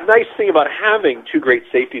 the nice thing about having 2 great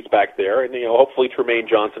safeties back there, and hopefully Tremaine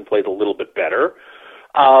Johnson plays a little bit better.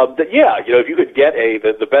 If you could get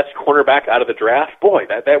the best cornerback out of the draft, boy,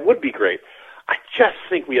 that would be great. I just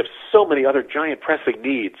think we have so many other giant pressing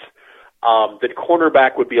needs that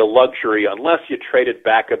cornerback would be a luxury unless you traded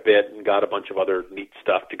back a bit and got a bunch of other neat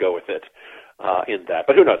stuff to go with it in that.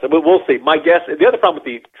 But who knows? We'll see. My guess, the other problem with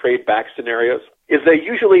the trade back scenarios is they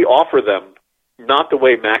usually offer them not the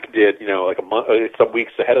way Mac did, like a month, some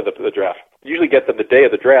weeks ahead of the draft. You usually get them the day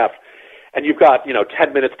of the draft. And you've got,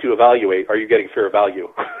 10 minutes to evaluate, are you getting fair value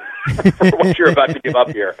for what you're about to give up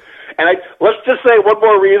here? And let's just say one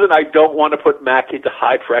more reason I don't want to put Mac into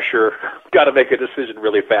high pressure, got to make a decision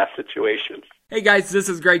really fast situations. Hey guys, this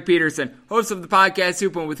is Greg Peterson, host of the podcast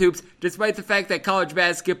Hoopin' with Hoops. Despite the fact that college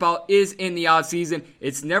basketball is in the offseason,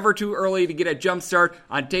 it's never too early to get a jump start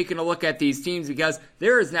on taking a look at these teams because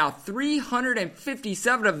there is now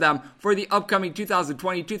 357 of them for the upcoming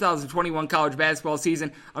 2020-2021 college basketball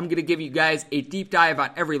season. I'm going to give you guys a deep dive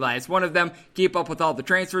on every last one of them, keep up with all the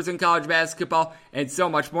transfers in college basketball, and so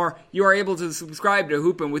much more. You are able to subscribe to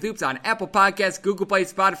Hoopin' with Hoops on Apple Podcasts, Google Play,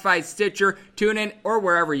 Spotify, Stitcher, TuneIn, or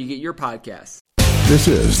wherever you get your podcasts. This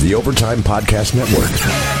is the Overtime Podcast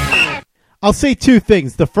Network. I'll say 2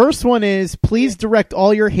 things. The first one is please direct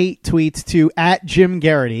all your hate tweets to @Jim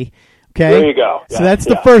Geraghty. Okay? There you go. So that's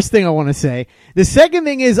the first thing I want to say. The second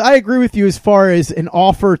thing is I agree with you as far as an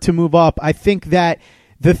offer to move up. I think that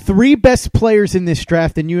the 3 best players in this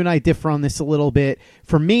draft, and you and I differ on this a little bit,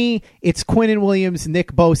 for me, it's Quinnen Williams,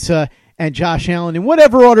 Nick Bosa, and Josh Allen, in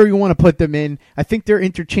whatever order you want to put them in. I think they're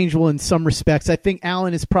interchangeable in some respects. I think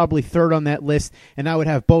Allen is probably 3rd on that list, and I would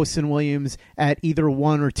have Bosa and Williams at either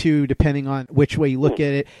 1 or 2, depending on which way you look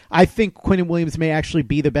at it. I think Quinnen Williams may actually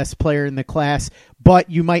be the best player in the class,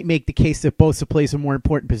 but you might make the case that Bosa plays a more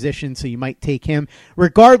important position, so you might take him.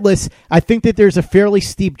 Regardless, I think that there's a fairly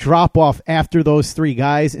steep drop-off after those 3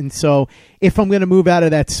 guys, and so if I'm going to move out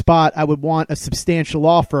of that spot, I would want a substantial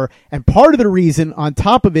offer, and part of the reason on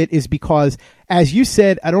top of it is because, as you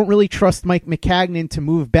said, I don't really trust Mike Maccagnan to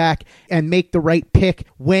move back and make the right pick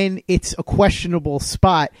when it's a questionable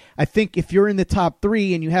spot. I think if you're in the top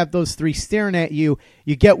 3 and you have those 3 staring at you,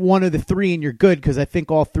 you get one of the 3 and you're good because I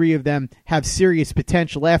think all 3 of them have serious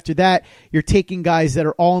potential. After that, you're taking guys that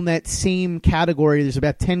are all in that same category. There's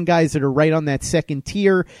about 10 guys that are right on that second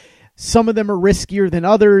tier. Some of them are riskier than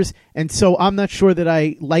others, and so I'm not sure that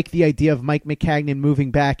I like the idea of Mike Maccagnan moving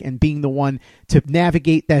back and being the one to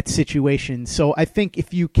navigate that situation. So I think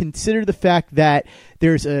if you consider the fact that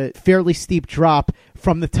there's a fairly steep drop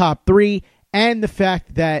from the top 3 and the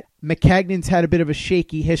fact that Maccagnan's had a bit of a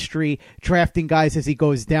shaky history drafting guys as he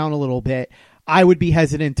goes down a little bit, I would be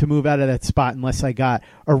hesitant to move out of that spot unless I got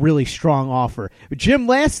a really strong offer. Jim,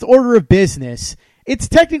 last order of business. It's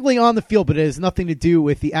technically on the field, but it has nothing to do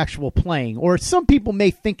with the actual playing. Or some people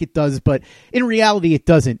may think it does, but in reality it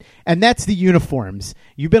doesn't. And that's the uniforms.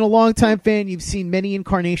 You've been a longtime fan. You've seen many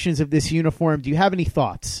incarnations of this uniform. Do you have any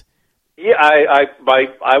thoughts? Yeah, I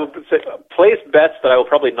would say place bets that I will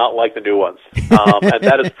probably not like the new ones. And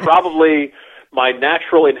that is probably my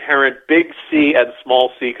natural inherent big C and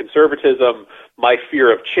small c conservatism, my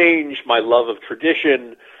fear of change, my love of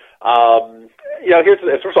tradition.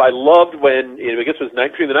 First of all, I loved when, I guess it was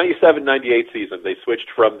between the 97-98 season, they switched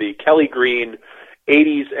from the Kelly Green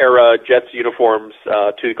 80s era Jets uniforms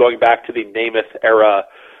to going back to the Namath era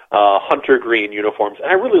hunter green uniforms,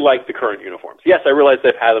 and I really like the current uniforms. Yes, I realize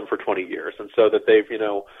they've had them for 20 years, and so that they've,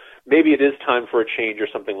 maybe it is time for a change or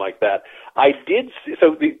something like that. I did see,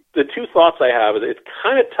 so the two thoughts I have is it's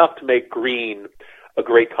kind of tough to make green a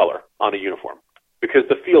great color on a uniform because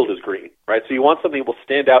the field is green, right? So you want something that will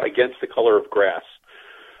stand out against the color of grass.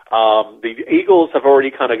 The Eagles have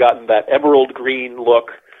already kind of gotten that emerald green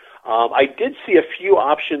look. I did see a few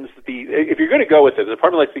options. If you're going to go with it, the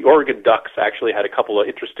department like the Oregon Ducks actually had a couple of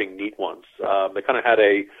interesting, neat ones. They kind of had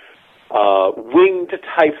a winged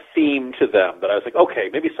type theme to them that I was like, okay,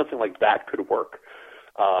 maybe something like that could work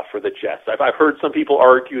for the Jets. I've heard some people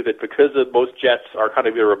argue that because most Jets are kind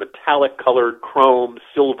of either a metallic colored, chrome,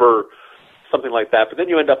 silver, something like that, but then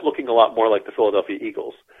you end up looking a lot more like the Philadelphia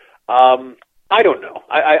Eagles. I don't know.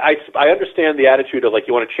 I understand the attitude of, like,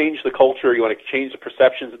 you want to change the culture, you want to change the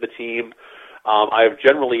perceptions of the team. I have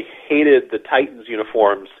generally hated the Titans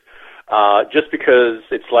uniforms just because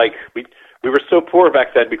it's like we were so poor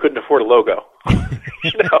back then we couldn't afford a logo. But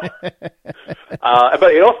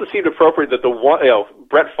it also seemed appropriate that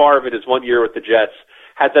Brett Favre in his 1 year with the Jets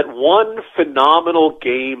had that one phenomenal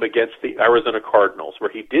game against the Arizona Cardinals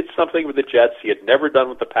where he did something with the Jets he had never done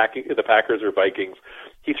with the Packers or Vikings.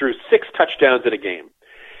 He threw 6 touchdowns in a game,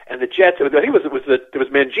 and the Jets. I think it was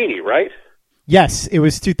Mangini, right? Yes, it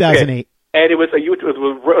was 2008. Okay. And it was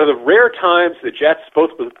one of the rare times the Jets,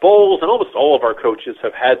 both with Bowles and almost all of our coaches,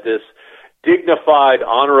 have had this dignified,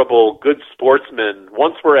 honorable, good sportsman.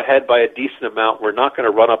 Once we're ahead by a decent amount, we're not going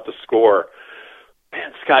to run up the score.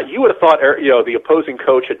 Man, Scott, you would have thought the opposing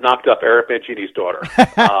coach had knocked up Eric Mangini's daughter.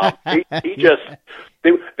 They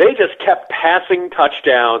just kept passing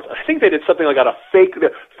touchdowns. I think they did something like on a fake,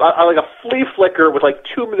 like a flea flicker with like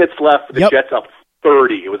 2 minutes left for the Jets up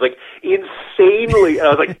 30. It was like insanely. I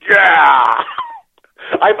was like, yeah.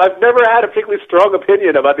 I've never had a particularly strong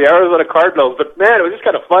opinion about the Arizona Cardinals, but man, it was just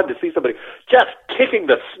kind of fun to see somebody just kicking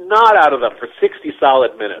the snot out of them for 60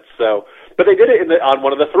 solid minutes. So. But they did it on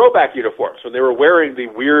one of the throwback uniforms when they were wearing the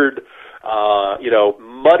weird,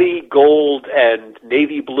 muddy gold and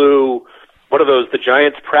navy blue, one of those, the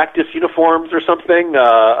Giants practice uniforms or something,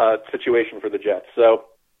 situation for the Jets. So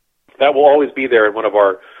that will always be there in one of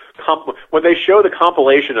our, when they show the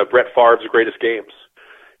compilation of Brett Favre's greatest games.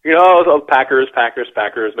 Packers,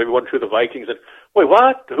 maybe 1 or 2 of the Vikings. And wait,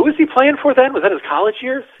 what? Who was he playing for then? Was that his college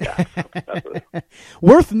years? Yeah.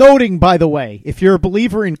 Worth noting, by the way, if you're a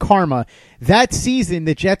believer in karma, that season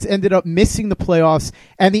the Jets ended up missing the playoffs,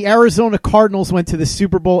 and the Arizona Cardinals went to the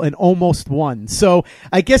Super Bowl and almost won. So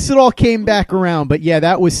I guess it all came back around. But yeah,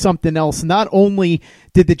 that was something else. Not only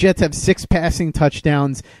did the Jets have 6 passing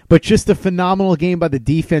touchdowns, but just a phenomenal game by the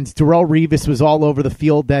defense. Darrelle Revis was all over the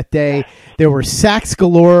field that day. There were sacks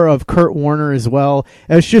galore of Kurt Warner as well.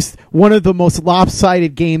 It was just one of the most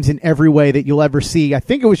lopsided games in every way that you'll ever see. I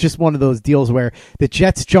think it was just one of those deals where the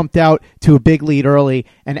Jets jumped out to a big lead early,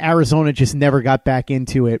 and Arizona just never got back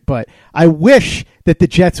into it. But I wish that the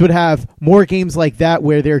Jets would have more games like that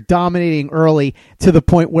where they're dominating early to the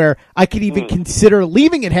point where I could even consider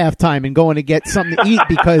leaving at halftime and going to get something to eat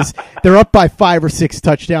because they're up by 5 or 6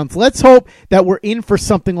 touchdowns. Let's hope that we're in for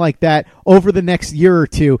something like that over the next year or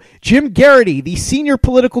two. Jim Geraghty, the senior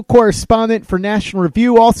political correspondent for National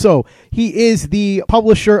Review. Also, he is the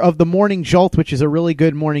publisher of the Morning Jolt, which is a really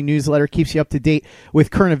good morning newsletter, keeps you up to date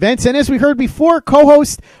with current events. And as we heard before,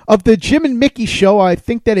 co-host of the Jim and Mickey Show. I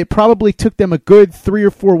think that it probably took them a good 3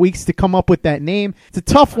 or 4 weeks to come up with that name. It's a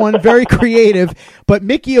tough one, very creative, but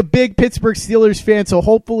Mickey, a big Pittsburgh Steelers fan, so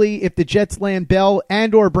hopefully if the Jets land Bell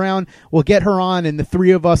and or Brown, we'll get her on and the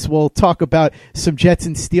 3 of us will talk about some Jets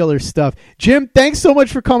and Steelers stuff. Jim, thanks so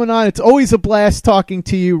much for coming on. It's always a blast talking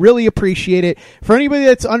to you. Really appreciate it. For anybody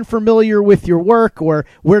that's unfamiliar with your work or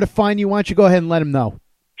where to find you, why don't you go ahead and let them know?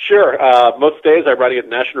 Sure. Most days I'm writing at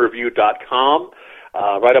nationalreview.com.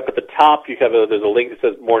 Right up at the top, there's a link that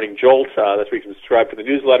says Morning Jolt. That's where you can subscribe to the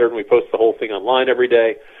newsletter, and we post the whole thing online every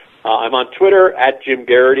day. I'm on Twitter at Jim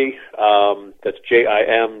Geraghty. That's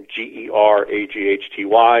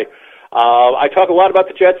JimGeraghty. I talk a lot about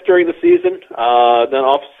the Jets during the season. Then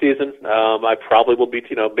off season, I probably will be,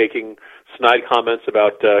 making snide comments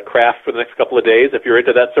about Kraft for the next couple of days if you're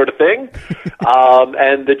into that sort of thing.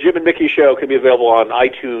 And the Jim and Mickey Show can be available on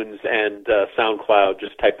iTunes and SoundCloud.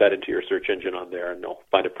 Just type that into your search engine on there, and you'll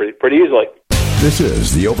find it pretty easily. This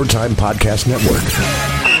is the Overtime Podcast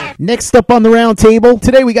Network. Next up on the Roundtable,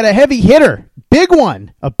 today we got a heavy hitter. Big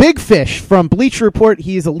one, a big fish from Bleacher Report.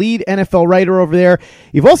 He is a lead NFL writer over there.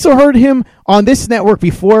 You've also heard him on this network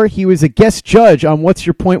before. He was a guest judge on What's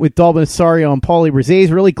Your Point with Dalvin Osorio and Paulie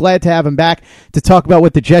Brzez. Really glad to have him back to talk about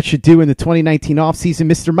what the Jets should do in the 2019 offseason.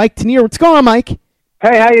 Mr. Mike Tanier, what's going on, Mike?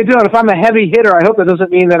 Hey, how you doing? If I'm a heavy hitter, I hope that doesn't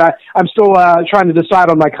mean that I'm still trying to decide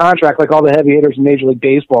on my contract like all the heavy hitters in Major League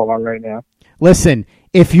Baseball are right now. Listen,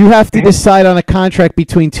 if you have to decide on a contract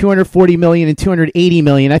between $240 million and $280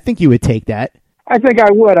 million, I think you would take that. I think I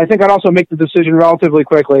would. I think I'd also make the decision relatively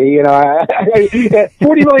quickly. You know, $40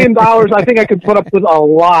 million, I think I could put up with a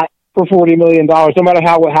lot for $40 million, no matter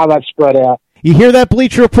how that's spread out. You hear that,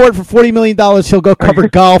 Bleacher Report? For $40 million, he'll go cover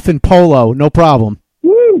golf and polo. No problem.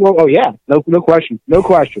 Oh, yeah. No question. No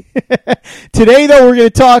question. Today, though, we're going to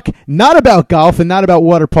talk not about golf and not about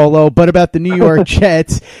water polo, but about the New York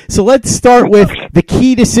Jets. So let's start with the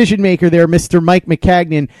key decision maker there, Mr. Mike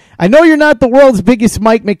Maccagnan. I know you're not the world's biggest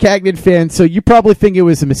Mike Maccagnan fan, so you probably think it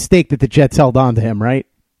was a mistake that the Jets held on to him, right?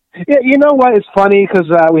 Yeah, you know what? It's funny because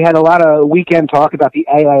we had a lot of weekend talk about the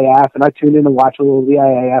AAF, and I tuned in to watch a little of the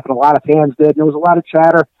AAF, and a lot of fans did, and there was a lot of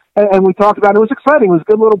chatter, and we talked about it. It was exciting. It was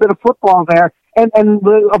a good little bit of football there. And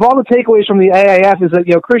of all the takeaways from the AAF is that,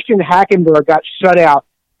 you know, Christian Hackenberg got shut out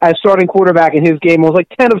as starting quarterback in his game. It was like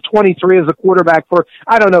 10 of 23 as a quarterback for,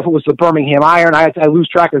 I don't know if it was the Birmingham Iron. I lose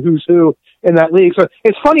track of who's who in that league. So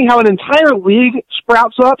it's funny how an entire league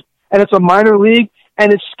sprouts up, and it's a minor league,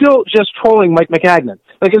 and it's still just trolling Mike Maccagnan.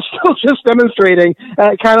 Like, it's still just demonstrating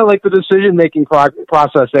kind of like the decision-making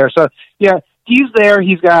process there. So, yeah, he's there.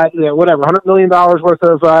 He's got, you know, whatever, $100 million worth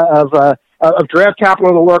of draft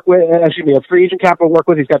capital to work with, of free agent capital to work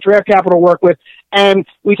with. He's got draft capital to work with. And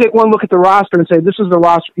we take one look at the roster and say, this is the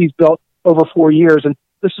roster he's built over 4 years, and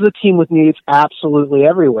this is a team with needs absolutely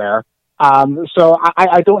everywhere. So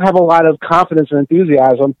I don't have a lot of confidence and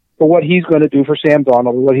enthusiasm for what he's going to do for Sam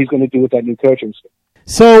Darnold and what he's going to do with that new coaching staff.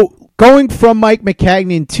 So going from Mike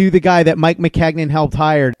Maccagnan to the guy that Mike Maccagnan helped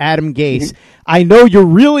hire, Adam Gase, I know you're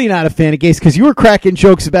really not a fan of Gase because you were cracking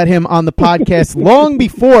jokes about him on the podcast long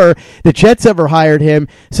before the Jets ever hired him.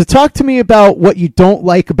 So talk to me about what you don't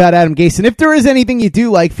like about Adam Gase. And if there is anything you do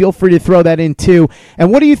like, feel free to throw that in too.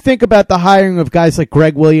 And what do you think about the hiring of guys like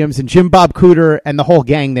Greg Williams and Jim Bob Cooter and the whole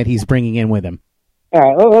gang that he's bringing in with him? All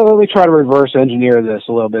right, let me try to reverse engineer this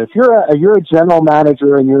a little bit. If you're a general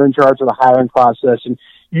manager and you're in charge of the hiring process and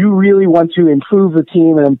you really want to improve the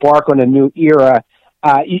team and embark on a new era,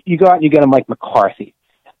 you go out and you get a Mike McCarthy.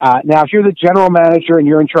 Now, if you're the general manager and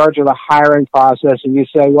you're in charge of the hiring process and you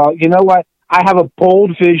say, well, you know what, I have a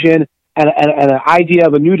bold vision and an idea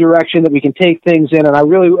of a new direction that we can take things in, and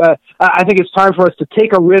I think it's time for us to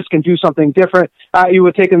take a risk and do something different, you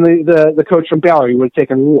would have taken the coach from Baylor. You would have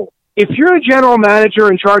taken Rule. If you're a general manager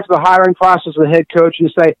in charge of the hiring process of the head coach and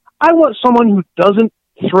you say, I want someone who doesn't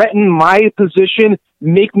threaten my position,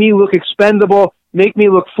 make me look expendable, make me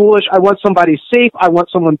look foolish, I want somebody safe, I want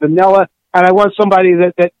someone vanilla, and I want somebody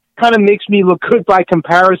that kind of makes me look good by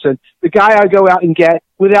comparison, the guy I go out and get,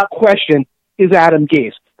 without question, is Adam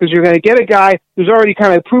Gase. Because you're going to get a guy who's already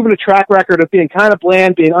kind of proven a track record of being kind of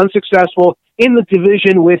bland, being unsuccessful in the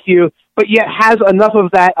division with you, but yet has enough of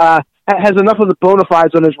that has enough of the bona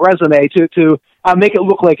fides on his resume to make it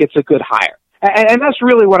look like it's a good hire. And that's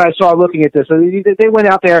really what I saw looking at this. They went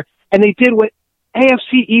out there and they did what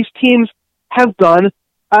AFC East teams have done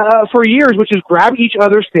for years, which is grab each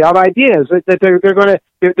other's failed ideas. That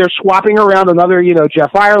they're swapping around another,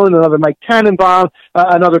 Jeff Ireland, another Mike Tannenbaum,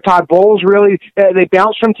 another Todd Bowles. Really, they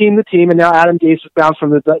bounce from team to team, and now Adam Gase has bounced from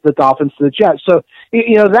the Dolphins to the Jets. So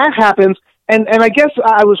that happens. And I guess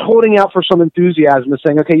I was holding out for some enthusiasm and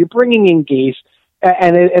saying, okay, you're bringing in Gase,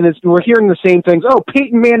 and we're hearing the same things. Oh,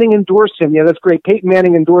 Peyton Manning endorsed him. Yeah, that's great. Peyton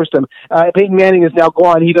Manning endorsed him. Peyton Manning is now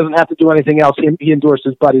gone. He doesn't have to do anything else. He endorsed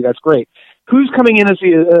his buddy. That's great. Who's coming in as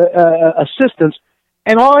the assistants?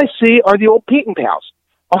 And all I see are the old Peyton pals.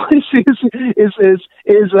 All I see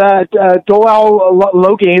is Doel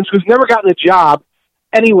Logains, who's never gotten a job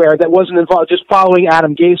anywhere that wasn't involved, just following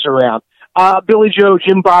Adam Gase around. Billy Joe,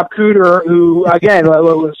 Jim Bob Cooter, who, again,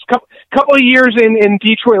 was a couple of years in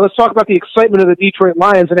Detroit. Let's talk about the excitement of the Detroit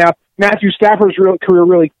Lions and how Matthew Stafford's career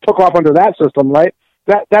really took off under that system, right?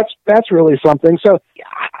 That's really something. So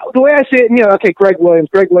the way I see it, okay, Greg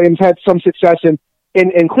Williams had some success in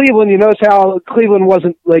Cleveland. You notice how Cleveland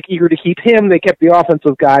wasn't eager to keep him. They kept the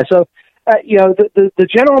offensive guy. So, the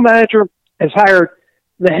general manager has hired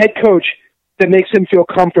the head coach that makes him feel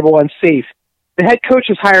comfortable and safe. The head coach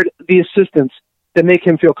has hired the assistants that make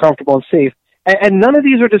him feel comfortable and safe. And none of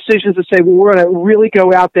these are decisions that say, well, we're going to really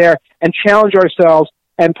go out there and challenge ourselves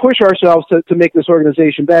and push ourselves to make this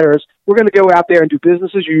organization better. We're going to go out there and do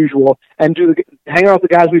business as usual and hang out with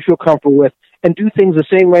the guys we feel comfortable with and do things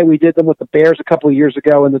the same way we did them with the Bears a couple of years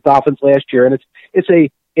ago and the Dolphins last year. And it's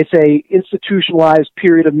a institutionalized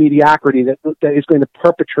period of mediocrity that is going to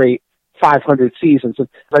perpetrate 500 seasons. And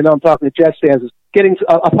I know I'm talking to Jets fans. Getting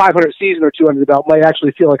a 500 season or two under the belt might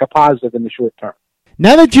actually feel like a positive in the short term.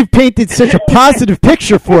 Now that you've painted such a positive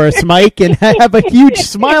picture for us, Mike, and I have a huge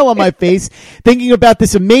smile on my face thinking about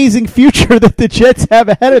this amazing future that the Jets have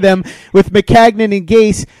ahead of them with Maccagnan and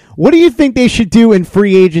Gase, what do you think they should do in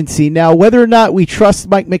free agency? Now, whether or not we trust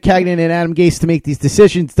Mike Maccagnan and Adam Gase to make these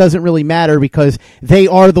decisions doesn't really matter because they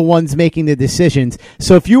are the ones making the decisions.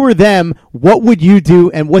 So if you were them, what would you do,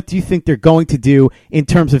 and what do you think they're going to do in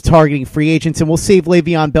terms of targeting free agents? And we'll save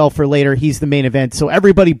Le'Veon Bell for later. He's the main event, so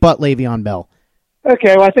everybody but Le'Veon Bell.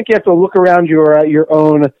 Okay, well, I think you have to look around your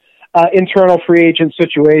own internal free agent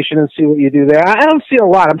situation and see what you do there. I don't see a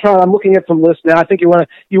lot. I'm looking at some lists now. I think you want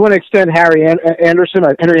to extend Henry Anderson.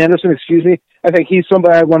 Excuse me. I think he's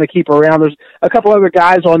somebody I want to keep around. There's a couple other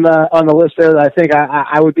guys on the list there that I think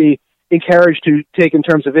I would be encouraged to take in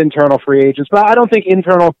terms of internal free agents, but I don't think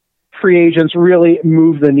internal free agents really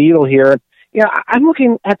move the needle here. Yeah, I'm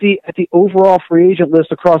looking at the overall free agent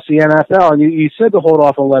list across the NFL, and you said to hold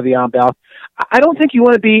off on Le'Veon Bell. I don't think you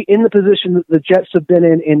want to be in the position that the Jets have been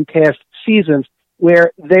in past seasons,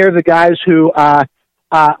 where they're the guys who are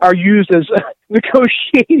used as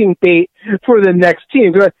negotiating bait for the next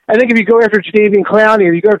team. I think if you go after Jadeveon Clowney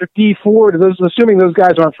or you go after D Ford, assuming those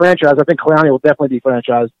guys aren't franchised, I think Clowney will definitely be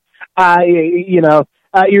franchised.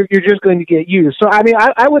 You're just going to get used. So I mean,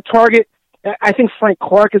 I would target. I think Frank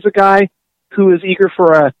Clark is a guy who is eager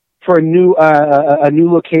for a new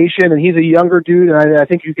location, and he's a younger dude, and I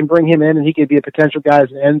think you can bring him in, and he could be a potential guy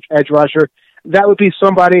as an edge rusher. That would be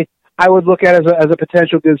somebody I would look at as a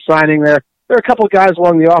potential good signing there. There are a couple of guys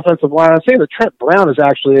along the offensive line. I'm saying that Trent Brown is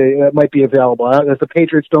actually might be available. If the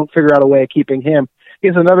Patriots don't figure out a way of keeping him,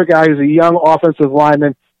 he's another guy who's a young offensive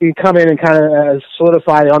lineman. He can come in and kind of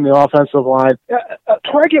solidify on the offensive line.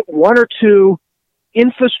 Target one or two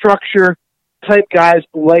infrastructure type guys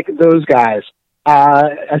like those guys.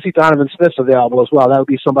 I see Donovan Smith's available as well. That would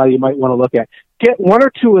be somebody you might want to look at. Get one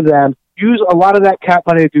or two of them. Use a lot of that cap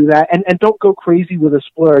money to do that, and don't go crazy with a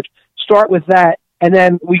splurge. Start with that, and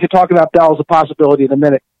then we could talk about Bell as a possibility in a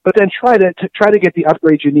minute. But then try to get the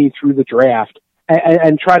upgrades you need through the draft,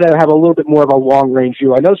 and try to have a little bit more of a long range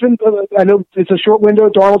view. I know it's a short window.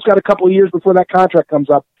 Darnold's got a couple of years before that contract comes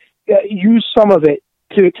up. Use some of it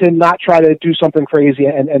to not try to do something crazy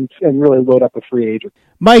and really load up a free agent.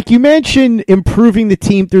 Mike, you mentioned improving the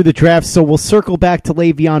team through the draft, so we'll circle back to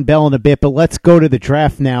Le'Veon Bell in a bit, but let's go to the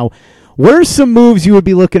draft now. What are some moves you would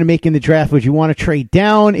be looking to make in the draft? Would you want to trade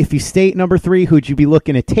down? If you stay at number 3, who'd you be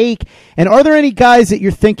looking to take? And are there any guys that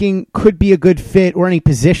you're thinking could be a good fit, or any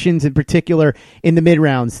positions in particular in the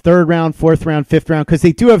mid-rounds, 3rd round, 4th round, 5th round? Because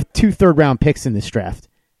they do have 2 third-round picks in this draft.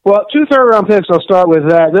 Well, 2 third-round picks, I'll start with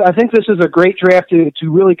that. I think this is a great draft to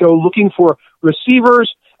really go looking for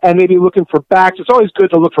receivers and maybe looking for backs. It's always good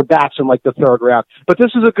to look for backs in like the 3rd round, but this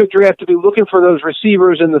is a good draft to be looking for those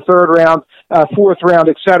receivers in the 3rd round, 4th round,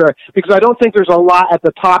 etc. Because I don't think there's a lot at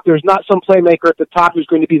the top. There's not some playmaker at the top who's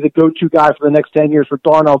going to be the go-to guy for the next 10 years for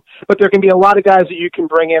Darnold, but there can be a lot of guys that you can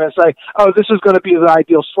bring in and say, oh, this is going to be the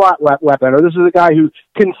ideal slot weapon, or this is a guy who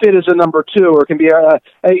can fit as a number 2, or can be a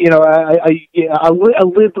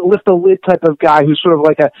lift the lid type of guy who's sort of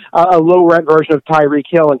like a low rent version of Tyreek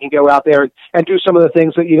Hill and can go out there and do some of the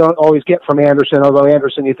things that you don't always get from Anderson, although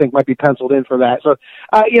Anderson you think might be penciled in for that. So,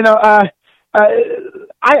 I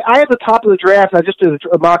at the top of the draft, I just did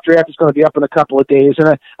a mock draft. It's going to be up in a couple of days,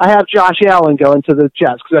 and I have Josh Allen going to the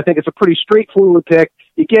Jets because I think it's a pretty straightforward pick.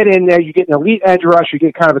 You get in there, you get an elite edge rush, you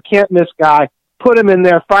get kind of a can't-miss guy, put him in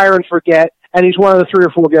there, fire and forget, and he's one of the 3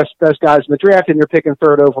 or 4 best guys in the draft, and you're picking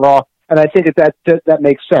 3rd overall, and I think that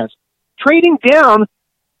makes sense. Trading down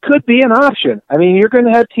could be an option. I mean, you're going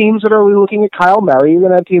to have teams that are looking at Kyle Murray. You're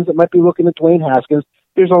going to have teams that might be looking at Dwayne Haskins.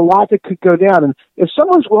 There's a lot that could go down. And if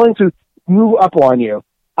someone's willing to move up on you,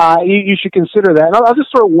 you should consider that. And I'll just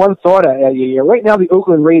throw one thought at you here. Right now, the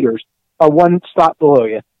Oakland Raiders are one stop below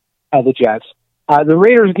you, the Jets. The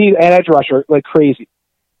Raiders need an edge rusher like crazy.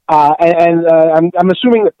 I'm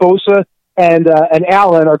assuming that Bosa and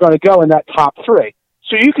Allen are going to go in that top 3.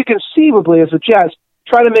 So you could conceivably, as the Jets,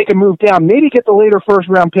 try to make a move down, maybe get the later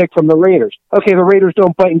 1st-round pick from the Raiders. Okay, the Raiders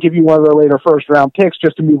don't bite and give you one of their later 1st-round picks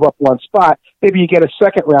just to move up one spot. Maybe you get a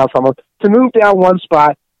 2nd round from them. To move down one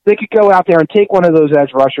spot, they could go out there and take one of those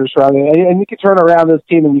edge rushers from you, and you can turn around this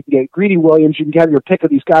team and you can get Greedy Williams. You can have your pick of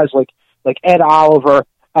these guys like Ed Oliver,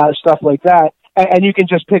 stuff like that, and you can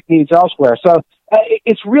just pick needs elsewhere. So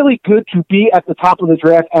it's really good to be at the top of the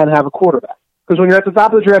draft and have a quarterback. Because when you're at the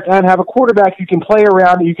top of the draft and have a quarterback, you can play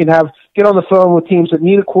around, you can get on the phone with teams that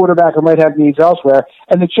need a quarterback or might have needs elsewhere,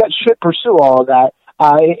 and the Jets should pursue all of that,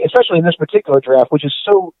 especially in this particular draft, which is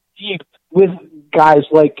so deep with guys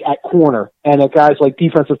like at corner and at guys like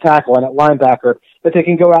defensive tackle and at linebacker that they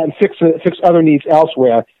can go out and fix other needs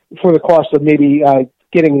elsewhere for the cost of maybe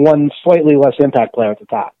getting one slightly less impact player at the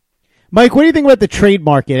top. Mike, what do you think about the trade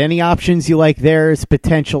market? Any options you like there as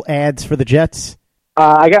potential ads for the Jets?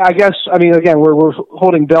 I guess, I mean, again, we're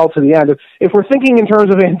holding Bell to the end. If we're thinking in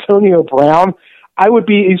terms of Antonio Brown, I would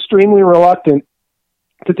be extremely reluctant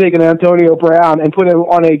to take an Antonio Brown and put him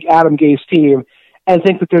on a Adam Gase team and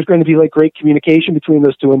think that there's going to be like great communication between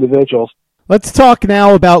those two individuals. Let's talk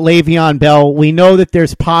now about Le'Veon Bell. We know that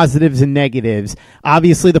there's positives and negatives.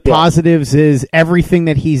 Obviously, the positives is everything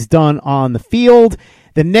that he's done on the field.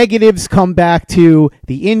 The negatives come back to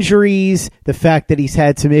the injuries, the fact that he's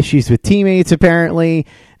had some issues with teammates, apparently,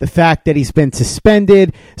 the fact that he's been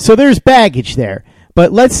suspended. So there's baggage there.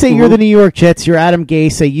 But let's say you're the New York Jets, you're Adam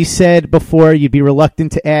Gase. You said before you'd be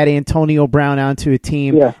reluctant to add Antonio Brown onto a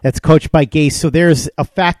team that's coached by Gase. So there's a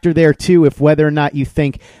factor there, too, if whether or not you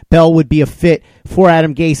think Bell would be a fit for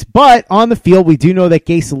Adam Gase. But on the field, we do know that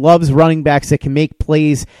Gase loves running backs that can make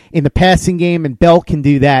plays in the passing game, and Bell can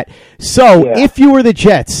do that. So if you were the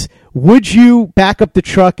Jets, would you back up the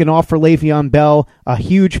truck and offer Le'Veon Bell a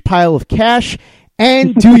huge pile of cash?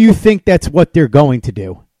 And do you think that's what they're going to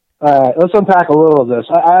do? Let's unpack a little of this.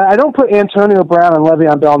 I don't put Antonio Brown and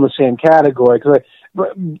Le'Veon Bell in the same category because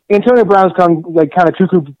Antonio Brown's gone like kind of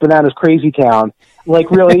cuckoo bananas crazy town.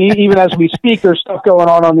 Like really, even as we speak, there's stuff going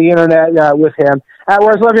on the internet with him.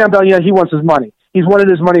 Whereas Le'Veon Bell, he wants his money. He's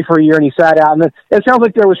wanted his money for a year and he sat out. And it sounds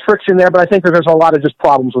like there was friction there, but I think that there's a lot of just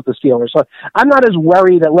problems with the Steelers. So I'm not as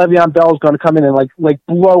worried that Le'Veon Bell is going to come in and like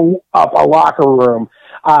blow up a locker room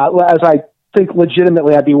as I think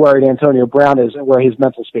legitimately I'd be worried Antonio Brown is where his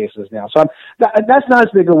mental space is now. So that's not as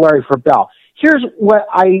big a worry for Bell. Here's what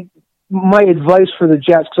my advice for the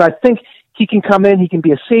Jets, because I think he can come in, he can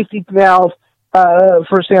be a safety valve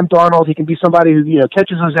for Sam Darnold. He can be somebody who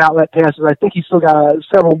catches those outlet passes. I think he's still got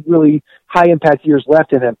several really high impact years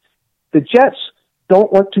left in him. The Jets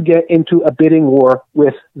don't want to get into a bidding war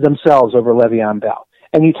with themselves over Le'Veon Bell.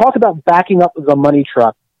 And you talk about backing up the money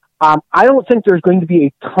truck. I don't think there's going to be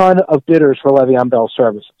a ton of bidders for Le'Veon Bell's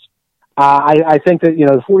services. I think that,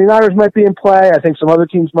 the 49ers might be in play. I think some other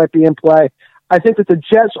teams might be in play. I think that the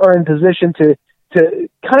Jets are in position to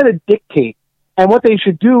kind of dictate. And what they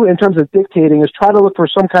should do in terms of dictating is try to look for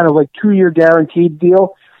some kind of 2-year guaranteed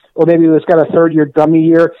deal, or maybe it's got a 3rd-year dummy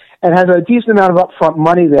year and has a decent amount of upfront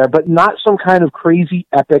money there, but not some kind of crazy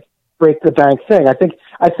epic break the bank thing. I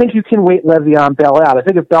think you can wait Le'Veon Bell out. I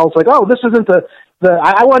think if Bell's like, oh, this isn't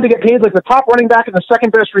I wanted to get paid like the top running back and the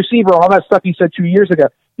second best receiver, all that stuff he said 2 years ago.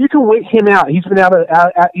 You can wait him out. He's been out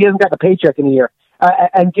he hasn't gotten a paycheck in a year,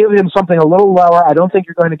 and give him something a little lower. I don't think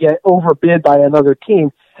you're going to get overbid by another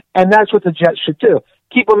team, and that's what the Jets should do.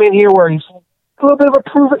 Keep him in here where he's a little bit of a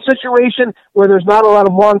prove-it situation, where there's not a lot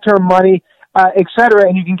of long-term money, et cetera,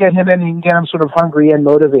 and you can get him in and you can get him sort of hungry and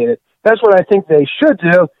motivated. That's what I think they should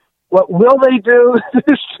do. What will they do?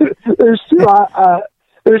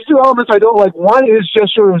 There's two elements I don't like. One is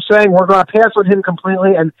just sort of saying we're going to pass on him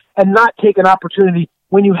completely and not take an opportunity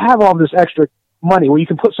when you have all this extra money, where you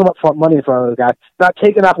can put some upfront money in front of the guy, not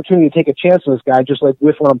take an opportunity to take a chance on this guy, just like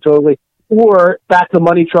whiff on him totally, or back the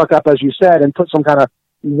money truck up, as you said, and put some kind of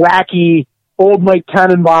wacky old Mike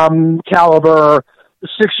Tannenbaum caliber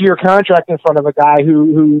 6-year contract in front of a guy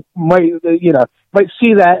who might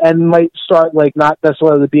see that and might start not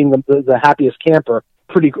necessarily being the happiest camper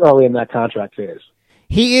pretty early in that contract phase.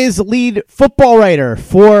 He is lead football writer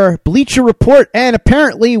for Bleacher Report and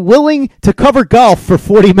apparently willing to cover golf for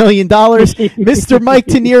 $40 million. Mr. Mike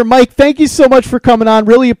Tanier. Mike, thank you so much for coming on.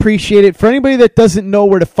 Really appreciate it. For anybody that doesn't know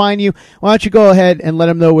where to find you, why don't you go ahead and let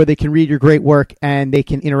them know where they can read your great work and they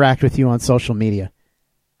can interact with you on social media.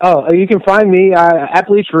 Oh, you can find me at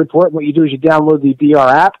Bleacher Report. What you do is you download the BR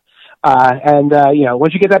app.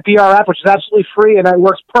 Once you get that BR app, which is absolutely free and it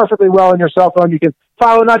works perfectly well on your cell phone, you can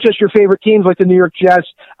follow not just your favorite teams like the New York Jets,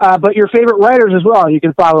 but your favorite writers as well. You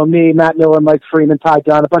can follow me, Matt Miller, Mike Freeman, Ty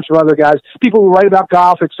Dunn, a bunch of other guys, people who write about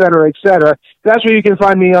golf, et cetera, et cetera. That's where you can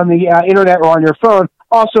find me on the internet or on your phone.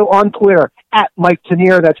 Also on Twitter, at Mike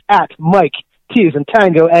Tanier. That's at Mike, T as in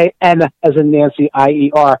Tango, A-N as in Nancy,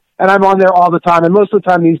 I-E-R. And I'm on there all the time. And most of the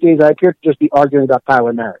time these days, I appear to just be arguing about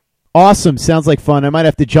Kyler Murray. Awesome. Sounds like fun. I might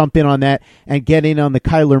have to jump in on that and get in on the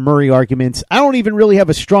Kyler Murray arguments. I don't even really have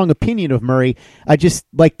a strong opinion of Murray. I just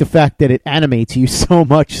like the fact that it animates you so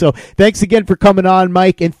much. So thanks again for coming on,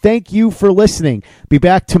 Mike, and thank you for listening. Be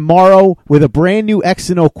back tomorrow with a brand new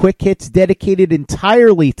X&O Quick Hits dedicated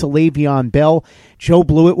entirely to Le'Veon Bell. Joe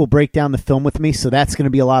Blewett will break down the film with me, so that's going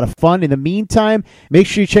to be a lot of fun. In the meantime, make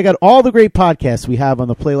sure you check out all the great podcasts we have on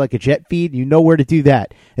the Play Like a Jet feed. You know where to do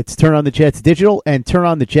that. It's Turn on the Jets Digital and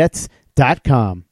TurnOnTheJets.com.